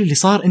 كل اللي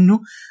صار إنه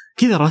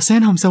كذا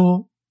راسينهم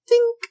سووا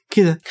تينك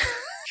كذا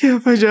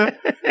كيف. فجأة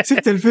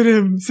سبت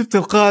الفيلم، سبت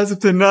القاعة،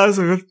 سبت الناس،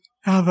 وقلت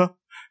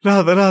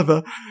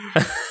هذا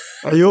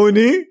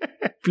عيوني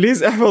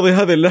بليز احفظي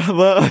هذه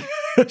اللحظة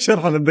عشان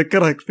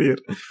حنتذكرها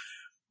كثير.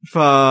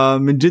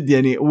 فمن جد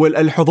يعني،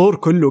 والحضور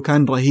كله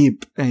كان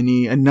رهيب،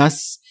 يعني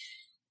الناس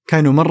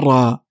كانوا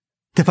مرة،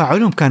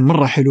 تفاعلهم كان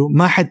مرة حلو،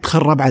 ما حد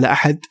خرب على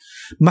أحد،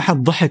 ما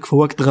حد ضحك في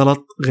وقت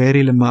غلط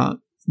غيري لما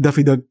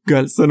دافي دق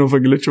قال سنو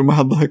فقلتش وما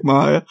حد ضحك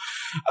معايا.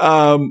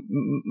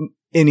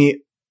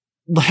 يعني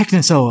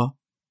ضحكنا سوا،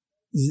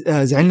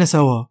 زعلنا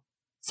سوا،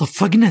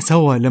 صفقنا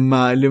سوا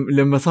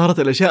لما صارت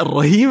الأشياء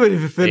الرهيبة اللي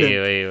في الفيلم.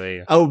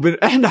 أيوة. أو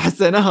إحنا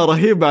حسيناها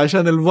رهيبة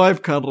عشان الفايب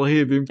كان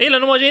رهيب. إيه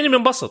لأنه ما جايين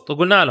بنبسط،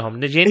 وقلنا لهم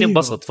جايين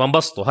ننبسط،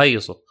 فانبسطوا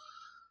هيصوا.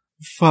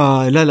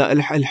 فلا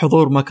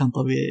الحضور ما كان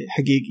طبيعي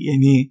حقيقي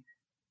يعني،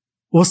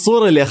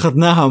 والصورة اللي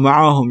أخذناها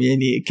معاهم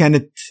يعني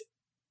كانت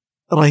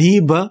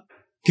رهيبة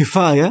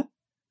كفاية،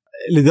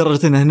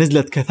 لدرجة أنها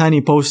نزلت كثاني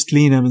بوست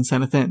لينا من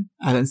 2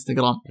 على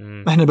انستغرام.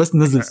 إحنا بس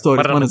ننزل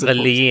ستوري، مرة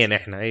متغليين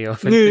إحنا. أيوة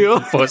في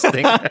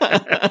البوستينج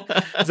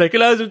زي كده،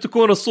 لازم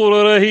تكون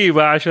الصورة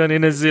رهيبة عشان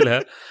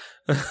ينزلها.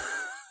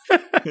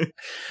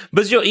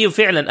 بس جو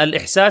فعلا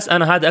الإحساس،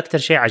 أنا هذا أكتر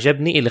شيء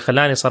عجبني، اللي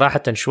خلاني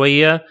صراحة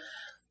شوية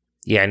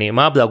يعني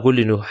ما أبدأ أقول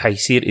إنه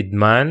حيصير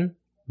إدمان،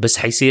 بس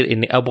حيصير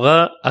إني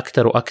أبغى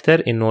أكتر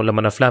وأكتر إنه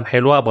لما أفلام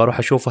حلوة أبغى أروح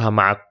أشوفها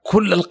مع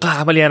كل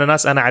القاعة مليانة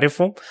ناس أنا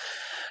أعرفهم،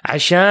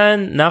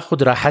 عشان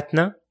ناخد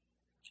راحتنا،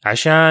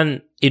 عشان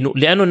إنه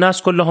لأنه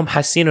الناس كلهم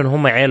حاسين إنه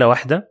هم عيلة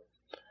واحدة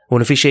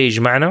وإنه في شيء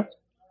يجمعنا.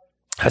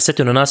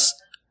 حسيت إنه ناس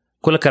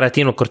كل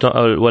الكراتين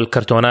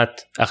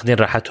والكرتونات أخذين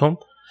راحتهم،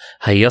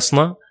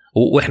 هيصنا،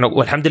 واحنا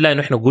والحمد لله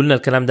انه احنا قلنا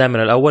الكلام ده من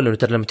الاول، انه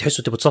لما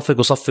تحسوا تبوا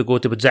تصفقوا صفقوا،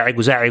 تبوا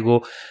تزعقوا زعقوا.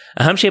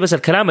 اهم شيء بس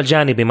الكلام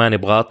الجانبي ما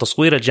نبغاه،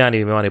 التصوير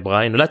الجانبي ما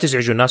نبغاه، انه لا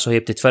تزعجوا الناس وهي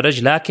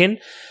بتتفرج، لكن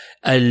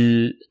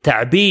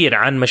التعبير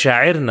عن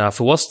مشاعرنا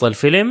في وسط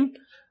الفيلم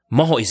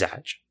ما هو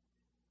ازعاج.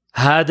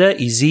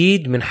 هذا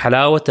يزيد من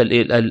حلاوه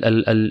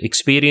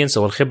الاكسبيرينس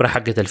او الخبره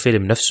حقت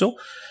الفيلم نفسه.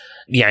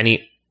 يعني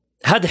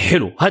هذا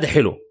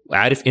حلو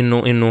عارف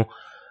انه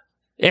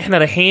احنا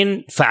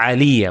رايحين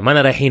فعاليه،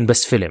 ما رايحين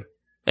بس فيلم،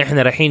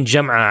 احنا رايحين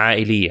جمعة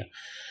عائلية،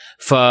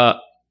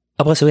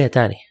 فأبغى أسويها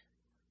تاني.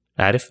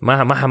 عارف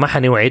ما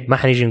حنوعد، ما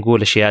حنيجي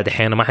نقول اشياء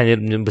دحين، ما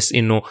بس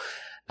انه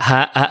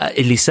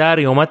اللي صار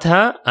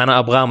يومتها انا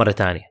ابغاه مره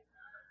تانية،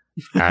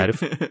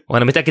 عارف.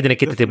 وانا متاكد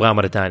انك انت تبغاه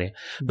مره تانية،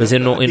 بس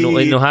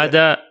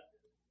انه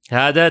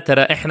هذا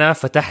ترى احنا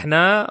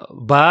فتحنا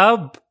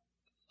باب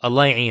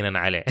الله يعيننا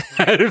عليه.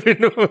 عارف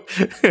انه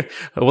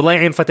والله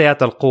يعين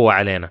فتيات القوه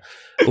علينا.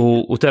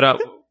 وترى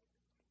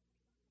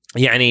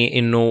يعني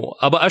انه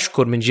ابى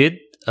اشكر من جد،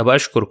 ابى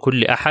اشكر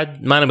كل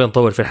احد. ما نبي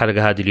نطول في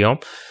الحلقه هذه اليوم،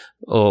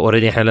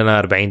 اوريدي احنا لنا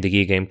 40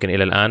 دقيقه يمكن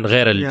الى الان،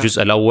 غير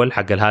الجزء الاول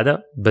حق هذا.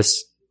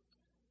 بس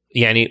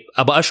يعني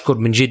ابى اشكر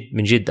من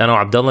جد انا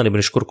وعبد الله نبي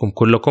نشكركم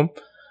كلكم،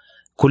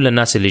 كل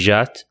الناس اللي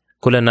جات،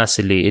 كل الناس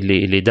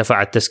اللي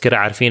دفعت تذكره.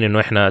 عارفين انه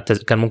احنا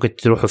كان ممكن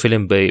تروحوا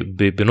فيلم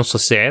بنص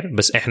السعر،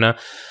 بس احنا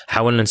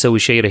حاولنا نسوي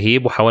شيء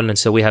رهيب، وحاولنا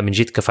نسويها من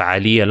جد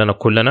كفعاليه لنا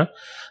كلنا.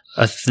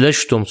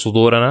 اثلجتم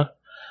صدورنا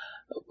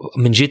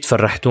من جد،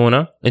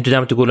 فرحتونا. انتوا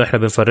دائما تقولوا احنا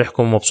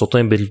بنفرحكم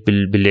ومبسوطين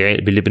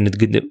باللي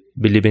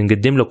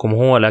بنقدم لكم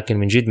هو، لكن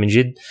من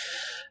جد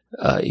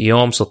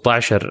يوم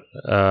 16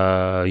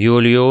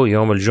 يوليو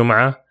يوم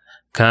الجمعة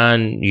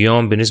كان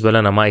يوم بالنسبة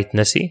لنا ما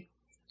يتنسي.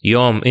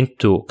 يوم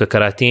انتوا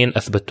ككراتين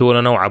اثبتوا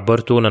لنا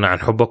وعبرتوا لنا عن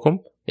حبكم،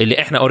 اللي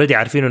احنا اوريدي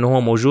عارفين انه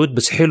هو موجود،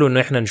 بس حلو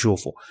انه احنا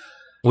نشوفه.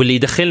 واللي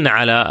يدخلنا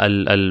على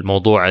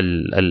الموضوع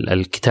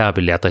الكتاب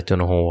اللي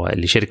اعطيتونه هو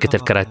اللي شركة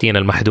الكراتين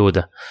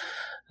المحدودة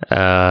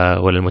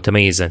ولا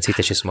المتميزة، نسيت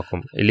ايش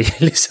اسمكم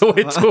اللي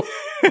سويته.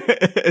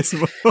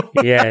 اسمه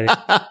يعني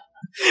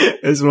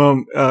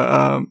اسمهم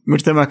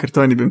مجتمع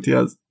كرتوني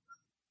بامتياز.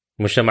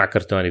 مجتمع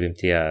كرتوني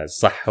بامتياز،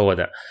 صح هو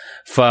ده.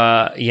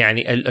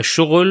 فيعني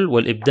الشغل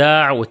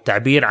والإبداع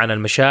والتعبير عن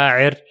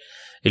المشاعر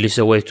اللي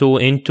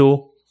سويتوه انتوا،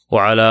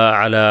 وعلى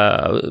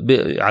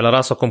على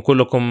راسكم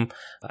كلكم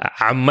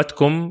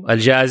عمتكم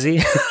الجازي.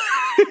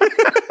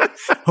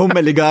 هم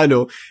اللي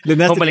قالوا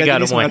للناس اللي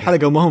قالوا يسمعوا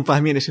الحلقة وما هم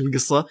فاهمين ايش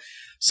القصة.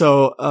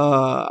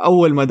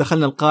 أول ما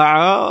دخلنا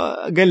القاعة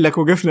قال لك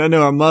وقفنا أنا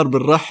وعمار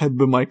بنرحب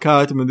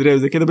بمايكات ومدري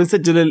وزي كذا،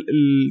 بنسجل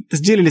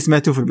التسجيل اللي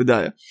سمعتوه في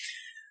البداية.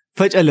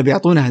 فجأة اللي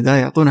بيعطونا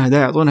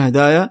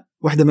هدايا،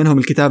 واحدة منهم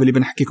الكتاب اللي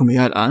بنحكيكم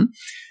إياه الآن.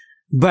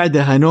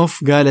 بعدها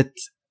نوف قالت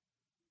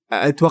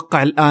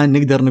أتوقع الآن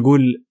نقدر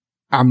نقول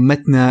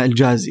عمتنا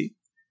الجازي.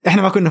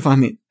 إحنا ما كنا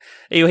فاهمين.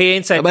 أيوه هي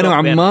إنسايد. أنا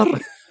وعمار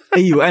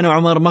أيوه أنا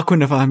وعمار ما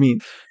كنا فاهمين.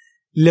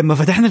 لما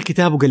فتحنا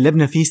الكتاب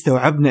وقلبنا فيه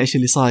استوعبنا إيش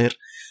اللي صاير.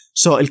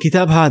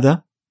 الكتاب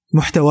هذا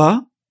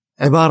محتواه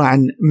عبارة عن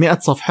 100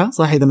 صفحة،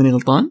 صح إذا ماني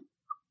غلطان؟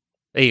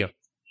 أيوه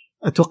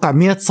أتوقع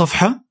 100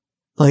 صفحة.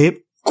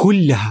 طيب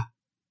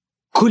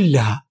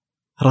كلها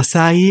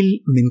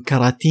رسائل من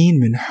كراتين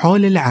من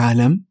حول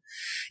العالم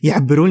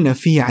يعبروا لنا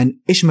فيه عن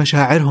إيش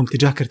مشاعرهم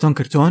تجاه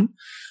كرتون.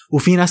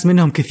 وفي ناس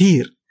منهم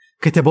كثير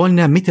كتبوا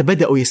لنا متى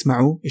بدأوا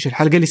يسمعوا، إيش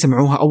الحلقة اللي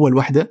سمعوها أول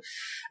واحدة،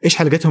 إيش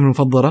حلقتهم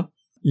المفضلة،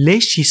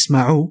 ليش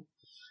يسمعوا.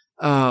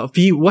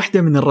 في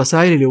واحدة من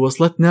الرسائل اللي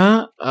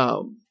وصلتنا،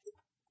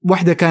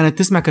 واحدة كانت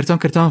تسمع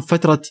كرتون في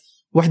فترة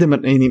واحدة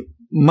من، يعني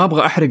ما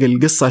أبغى أحرق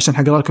القصة عشان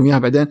حقرأ لكم إياها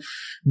بعدين،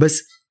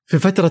 بس في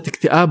فترة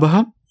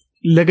اكتئابها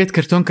لقيت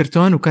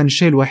كرتون وكان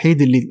الشيء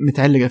الوحيد اللي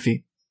متعلقة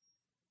فيه.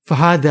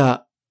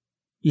 فهذا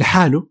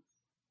لحاله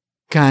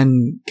كان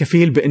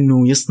كفيل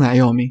بأنه يصنع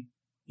يومي.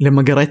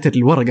 لما قرأت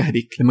الورقة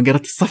هذيك، لما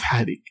قرأت الصفحة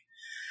هذيك،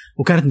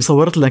 وكانت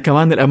مصورت لنا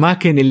كمان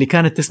الأماكن اللي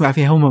كانت تسمع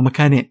فيها، هما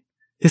مكانين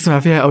تسمع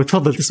فيها أو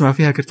تفضل تسمع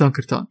فيها كرتون.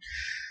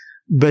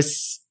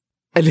 بس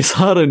اللي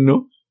صار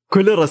إنه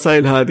كل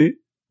الرسائل هذه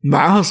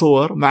معها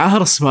صور، معها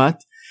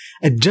رسمات،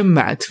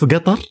 اتجمعت في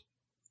قطر،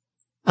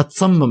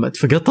 اتصممت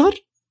في قطر،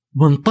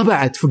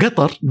 وانطبعت في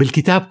قطر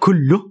بالكتاب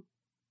كله،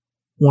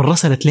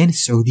 وانرسلت لين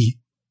السعودية،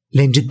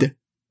 لين جدة،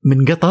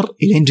 من قطر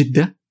إلى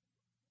جدة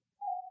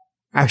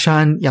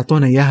عشان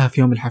يعطونا إياها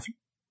في يوم الحفل.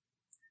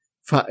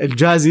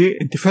 فالجازي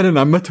انت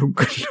فعلا عمتهم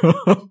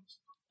كلهم.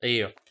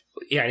 ايوه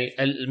يعني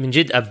من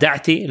جد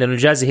أبدعتي، لأنه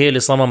الجازي هي اللي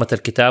صممت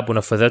الكتاب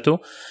ونفذته،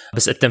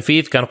 بس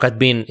التنفيذ كانوا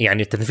كاتبين،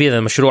 يعني تنفيذ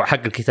المشروع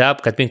حق الكتاب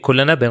كاتبين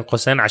كلنا بين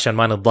قوسين عشان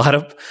ما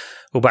نتضارب.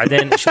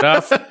 وبعدين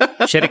إشراف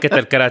شركة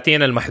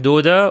الكراتين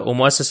المحدودة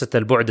ومؤسسة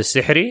البعد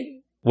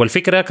السحري،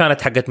 والفكرة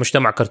كانت حقت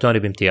مجتمع كرتوني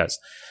بامتياز.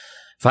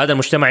 فهذا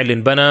المجتمع اللي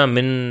انبنى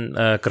من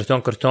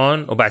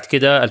كرتون، وبعد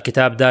كده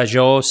الكتاب ده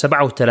جو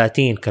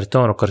 37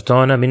 كرتون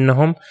وكرتونة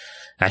منهم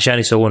عشان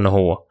يسوونه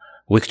هو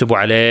ويكتبوا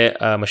عليه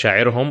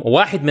مشاعرهم.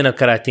 واحد من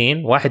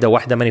الكراتين، واحد أو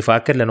واحدة ماني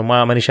فاكر لأنه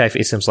ماني شايف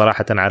اسم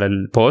صراحة على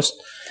البوست،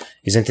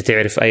 إذا أنت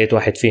تعرف أي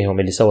واحد فيهم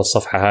اللي سوى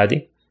الصفحة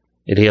هذه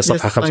اللي هي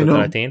صفحة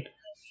 35،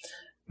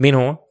 مين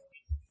هو؟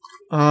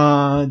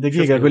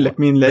 دقيقة أقول لك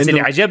مين. بس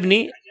اللي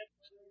عجبني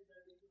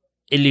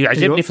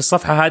أيوه. في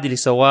الصفحة هذه اللي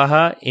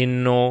سواها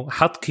إنه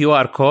حط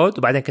QR كود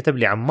وبعدين كتب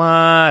لي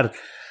عمار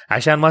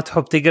عشان ما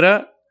تحب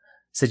تقرأ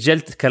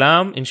سجلت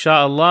كلام إن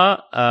شاء الله.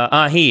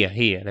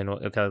 هي لأنه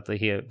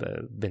هي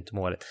بنت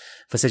مولد،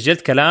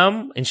 فسجلت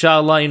كلام إن شاء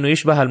الله إنه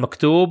يشبه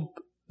المكتوب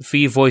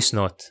في فويس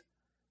نوت.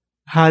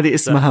 هذه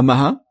اسمها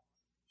مها.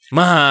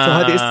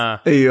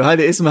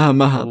 هذه اسمها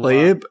مها.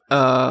 طيب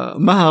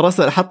مها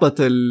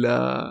حطت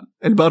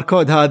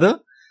الباركود هذا،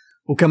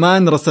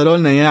 وكمان رسلوا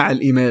لنا إياه على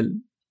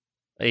الإيميل.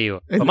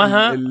 ايوه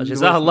فماها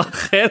جزاها الله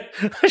خير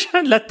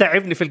عشان لا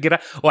تتعبني في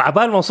القراءه،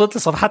 وعبال ما وصلت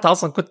لصفحتها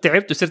اصلا كنت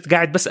تعبت وصرت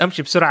قاعد بس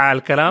امشي بسرعه على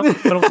الكلام.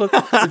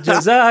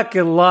 جزاك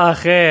الله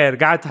خير،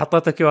 قعدت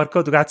حطيت كيو ار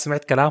كود وقعدت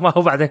سمعت كلامها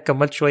وبعدين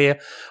كملت شويه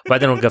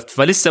وبعدين وقفت،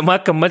 فلسه ما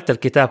كملت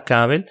الكتاب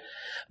كامل.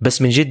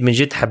 بس من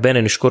جد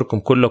حبينا نشكركم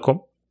كلكم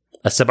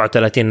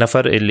ال37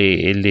 نفر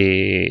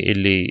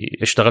اللي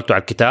اشتغلتوا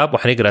على الكتاب،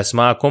 وحنقرأ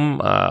اسماءكم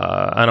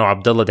انا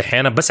وعبد الله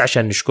دحين بس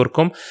عشان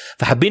نشكركم.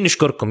 فحابين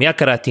نشكركم يا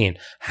كراتين،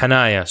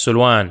 حنايا،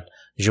 سلوان،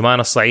 جمان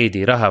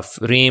الصعيدي،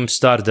 رهف، ريم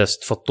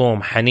ستاردست،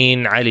 فطوم،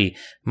 حنين علي،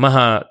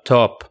 مها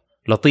توب،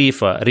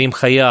 لطيفة، ريم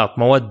خياط،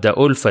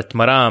 مودة، ألفت،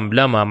 مرام،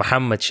 لما،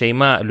 محمد،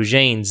 شيماء،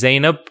 لجين،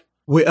 زينب،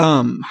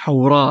 وئام،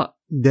 حوراء،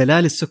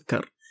 دلال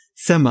السكر،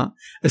 سما،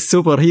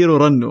 السوبر هيرو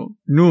رنو،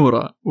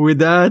 نورة،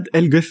 وداد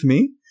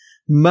القثمي،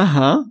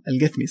 مها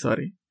القثمي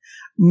سوري،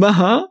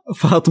 مها،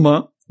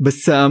 فاطمة،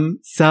 بسام،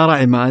 سارة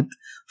عماد،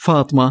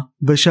 فاطمة،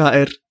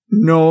 بشائر،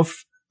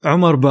 نوف،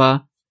 عمر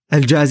با،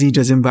 الجازي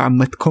جزم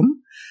بعمتكم،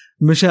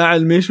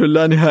 مشاعل ميشو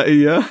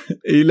اللانهائية،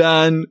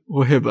 إيلان،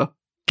 وهبة.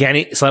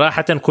 يعني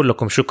صراحة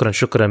كلكم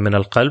شكرا من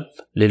القلب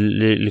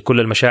لكل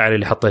المشاعر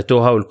اللي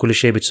حطيتوها ولكل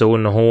شيء بتسووه.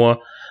 إنه هو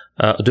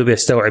دوبي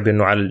استوعب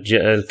إنه على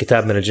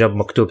الكتاب من الجنب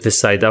مكتوب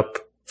this side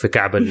up في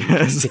كعب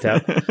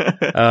الكتاب.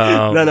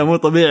 لا مو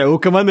طبيعي.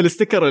 وكمان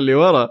الاستيكر اللي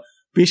ورا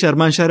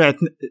بيشرمان شارع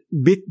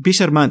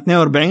بيشرمان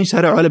 42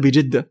 شارع علبي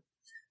جدة،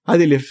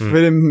 هذه اللي في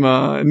فيلم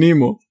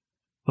نيمو.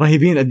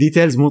 رهيبين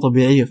الديتيلز مو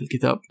طبيعية في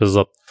الكتاب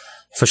بالضبط.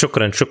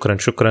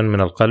 فشكرا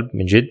من القلب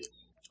من جد.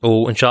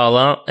 وإن شاء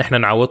الله إحنا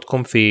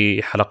نعوضكم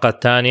في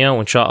حلقات تانية،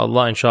 وإن شاء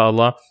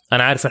الله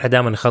أنا عارف إحنا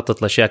دائما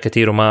نخطط لأشياء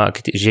كتير وما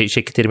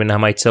شيء كتير منها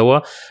ما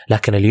يتسوى،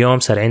 لكن اليوم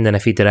صار عندنا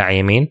في دراع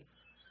يمين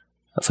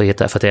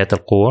فتيات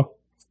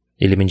القوة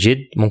اللي من جد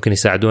ممكن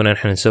يساعدونا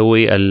نحن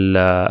نسوي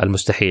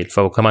المستحيل.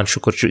 فكمان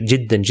شكر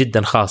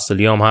جدا خاص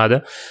اليوم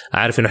هذا.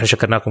 عارف إنه إحنا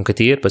شكرناكم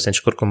كتير، بس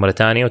نشكركم مرة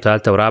تانية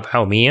وثالثة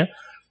ورابعة و100.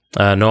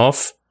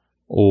 نوف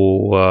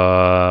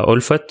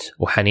وألفت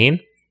وحنين،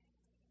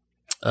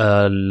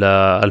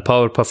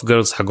 الباور باف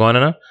جيرلز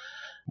حقوننا،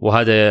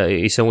 وهذا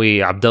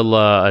يسوي عبد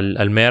الله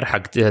المير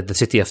حق ذا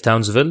سيتي اوف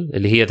تاونزفيل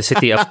اللي هي ذا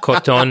سيتي اوف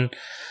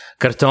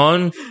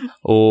كرتون.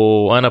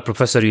 وانا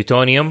بروفيسور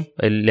يوتونيوم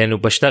لانه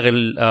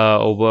بشتغل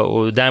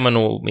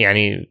ودائما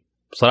يعني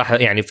صراحه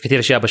يعني في كثير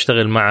اشياء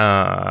بشتغل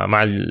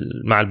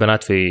مع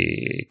البنات في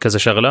كذا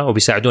شغله،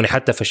 وبيساعدوني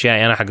حتى في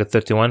اشياء انا حق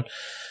 31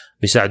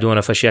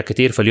 بيساعدونا في اشياء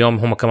كثير، فاليوم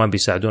هم كمان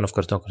بيساعدونا في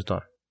كرتون.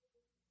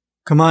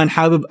 كمان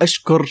حابب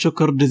أشكر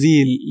شكر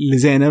جزيل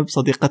لزينب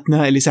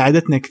صديقتنا اللي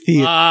ساعدتنا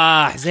كثير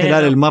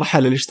خلال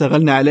المرحلة اللي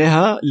اشتغلنا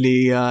عليها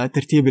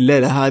لترتيب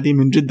الليلة هذه.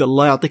 من جد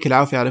الله يعطيك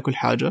العافية على كل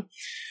حاجة.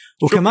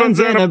 وكمان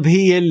زينب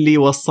هي اللي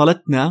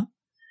وصلتنا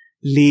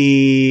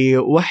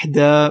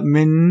لوحدة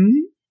من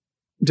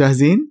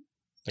جاهزين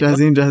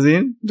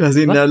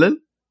نعلن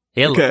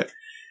يلا.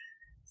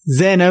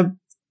 زينب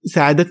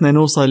ساعدتنا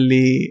نوصل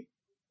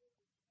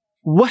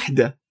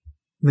لوحدة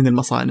من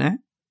المصانع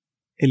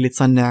اللي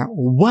تصنع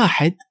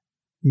واحد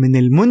من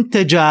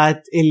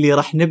المنتجات اللي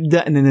راح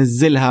نبدأ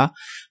ننزلها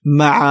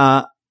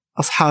مع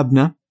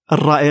أصحابنا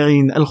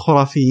الرائعين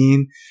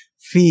الخرافيين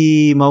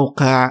في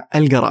موقع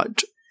الجراج.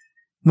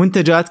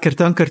 منتجات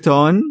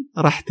كرتون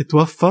راح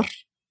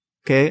تتوفر.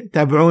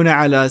 تابعونا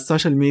على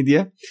السوشيال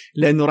ميديا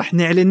لأنه راح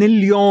نعلن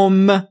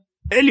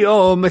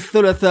اليوم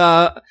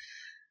الثلاثاء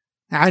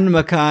عن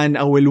مكان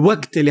أو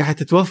الوقت اللي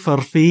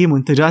حتتوفر فيه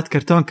منتجات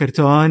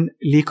كرتون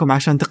ليكم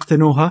عشان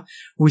تقتنوها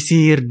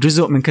ويصير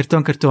جزء من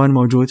كرتون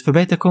موجود في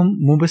بيتكم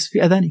مو بس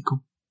في أذانكم.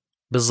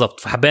 بالضبط.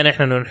 فحبينا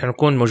إحنا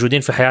نكون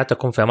موجودين في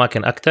حياتكم في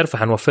أماكن أكتر،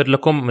 فحنوفر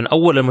لكم من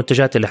أول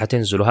المنتجات اللي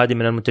حتنزل. وهذه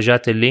من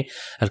المنتجات اللي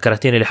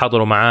الكراتين اللي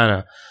حضروا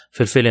معانا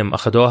في الفيلم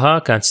أخذوها،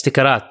 كانت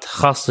ستيكرات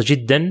خاصة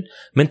جدا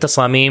من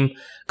تصاميم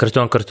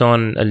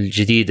كرتون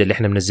الجديدة اللي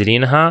احنا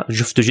منزلينها.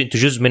 شفتوا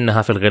جزء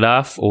منها في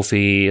الغلاف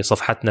وفي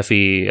صفحتنا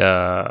في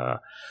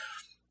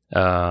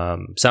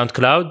ساوند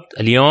كلاود.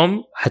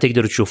 اليوم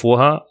حتقدروا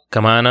تشوفوها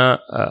كمان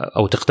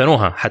أو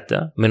تقتنوها حتى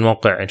من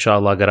موقع إن شاء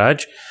الله جراج.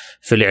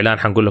 في الإعلان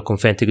حنقول لكم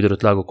فين تقدروا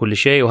تلاقوا كل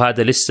شيء،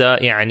 وهذا لسه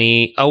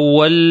يعني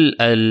أول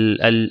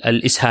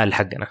الإسهال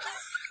حقنا.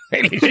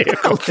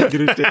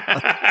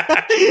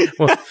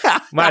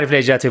 ما أعرف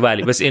ليش جات في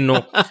بالي، بس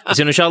إنه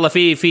إن شاء الله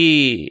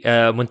في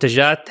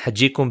منتجات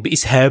حتجيكم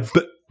بإسهاب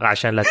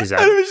عشان لا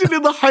تزعل. أنا مش اللي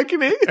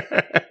ضحكني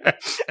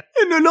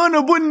إنه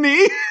لونه بني.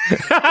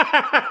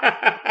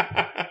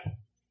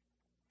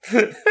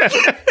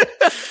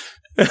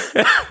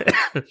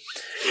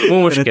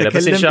 مو مشكلة،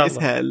 بس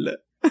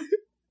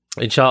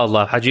إن شاء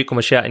الله حجيكم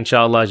أشياء إن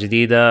شاء الله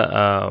جديدة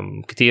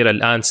كتير.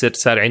 الآن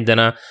صار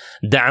عندنا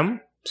دعم،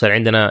 صار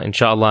عندنا إن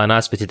شاء الله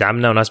ناس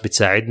بتدعمنا وناس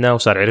بتساعدنا،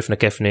 وصار عرفنا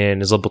كيف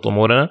نضبط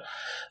أمورنا.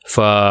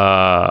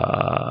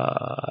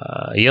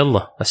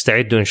 يلا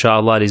استعدوا إن شاء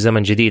الله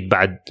لزمن جديد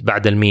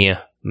بعد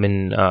 100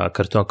 من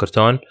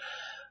كرتون.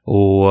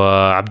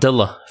 وعبد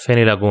الله فين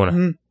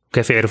يلاقونا؟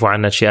 كيف يعرفوا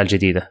عنا الأشياء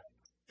الجديدة؟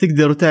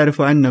 تقدروا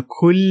تعرفوا عنا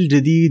كل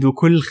جديد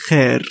وكل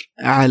خير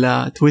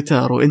على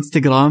تويتر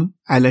وإنستغرام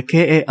على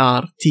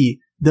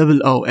KARTON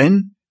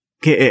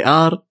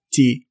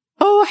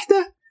أو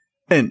واحدة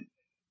N.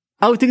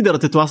 أو تقدروا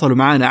تتواصلوا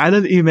معنا على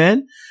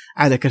الإيميل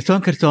على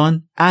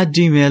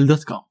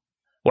كرتون@gmail.com.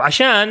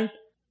 وعشان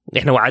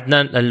إحنا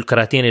وعدنا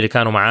الكراتين اللي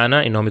كانوا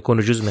معانا إنهم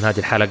يكونوا جزء من هذه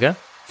الحلقة،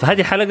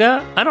 فهذه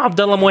الحلقة أنا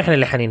وعبد الله مو إحنا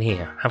اللي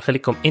حننهيها،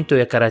 حنخليكم أنتوا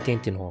يا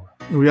كراتين تنهوها.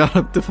 ويا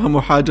رب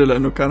تفهموا حاجة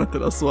لأنه كانت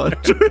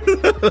الأصوات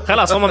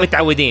خلاص هم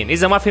متعودين،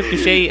 إذا ما فهمتوا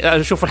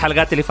شيء شوفوا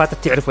الحلقات اللي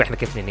فاتت تعرفوا إحنا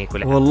كيف ننهي كل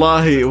حاجة.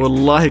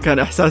 والله كان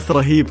إحساس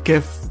رهيب،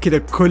 كيف كذا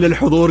كل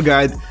الحضور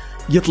قاعد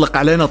يطلق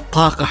علينا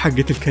الطاقة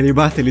حقت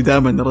الكلمات اللي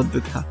دائما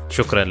نرددها.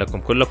 شكرا لكم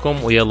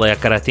كلكم، ويلا يا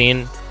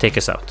كراتين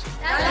take us out.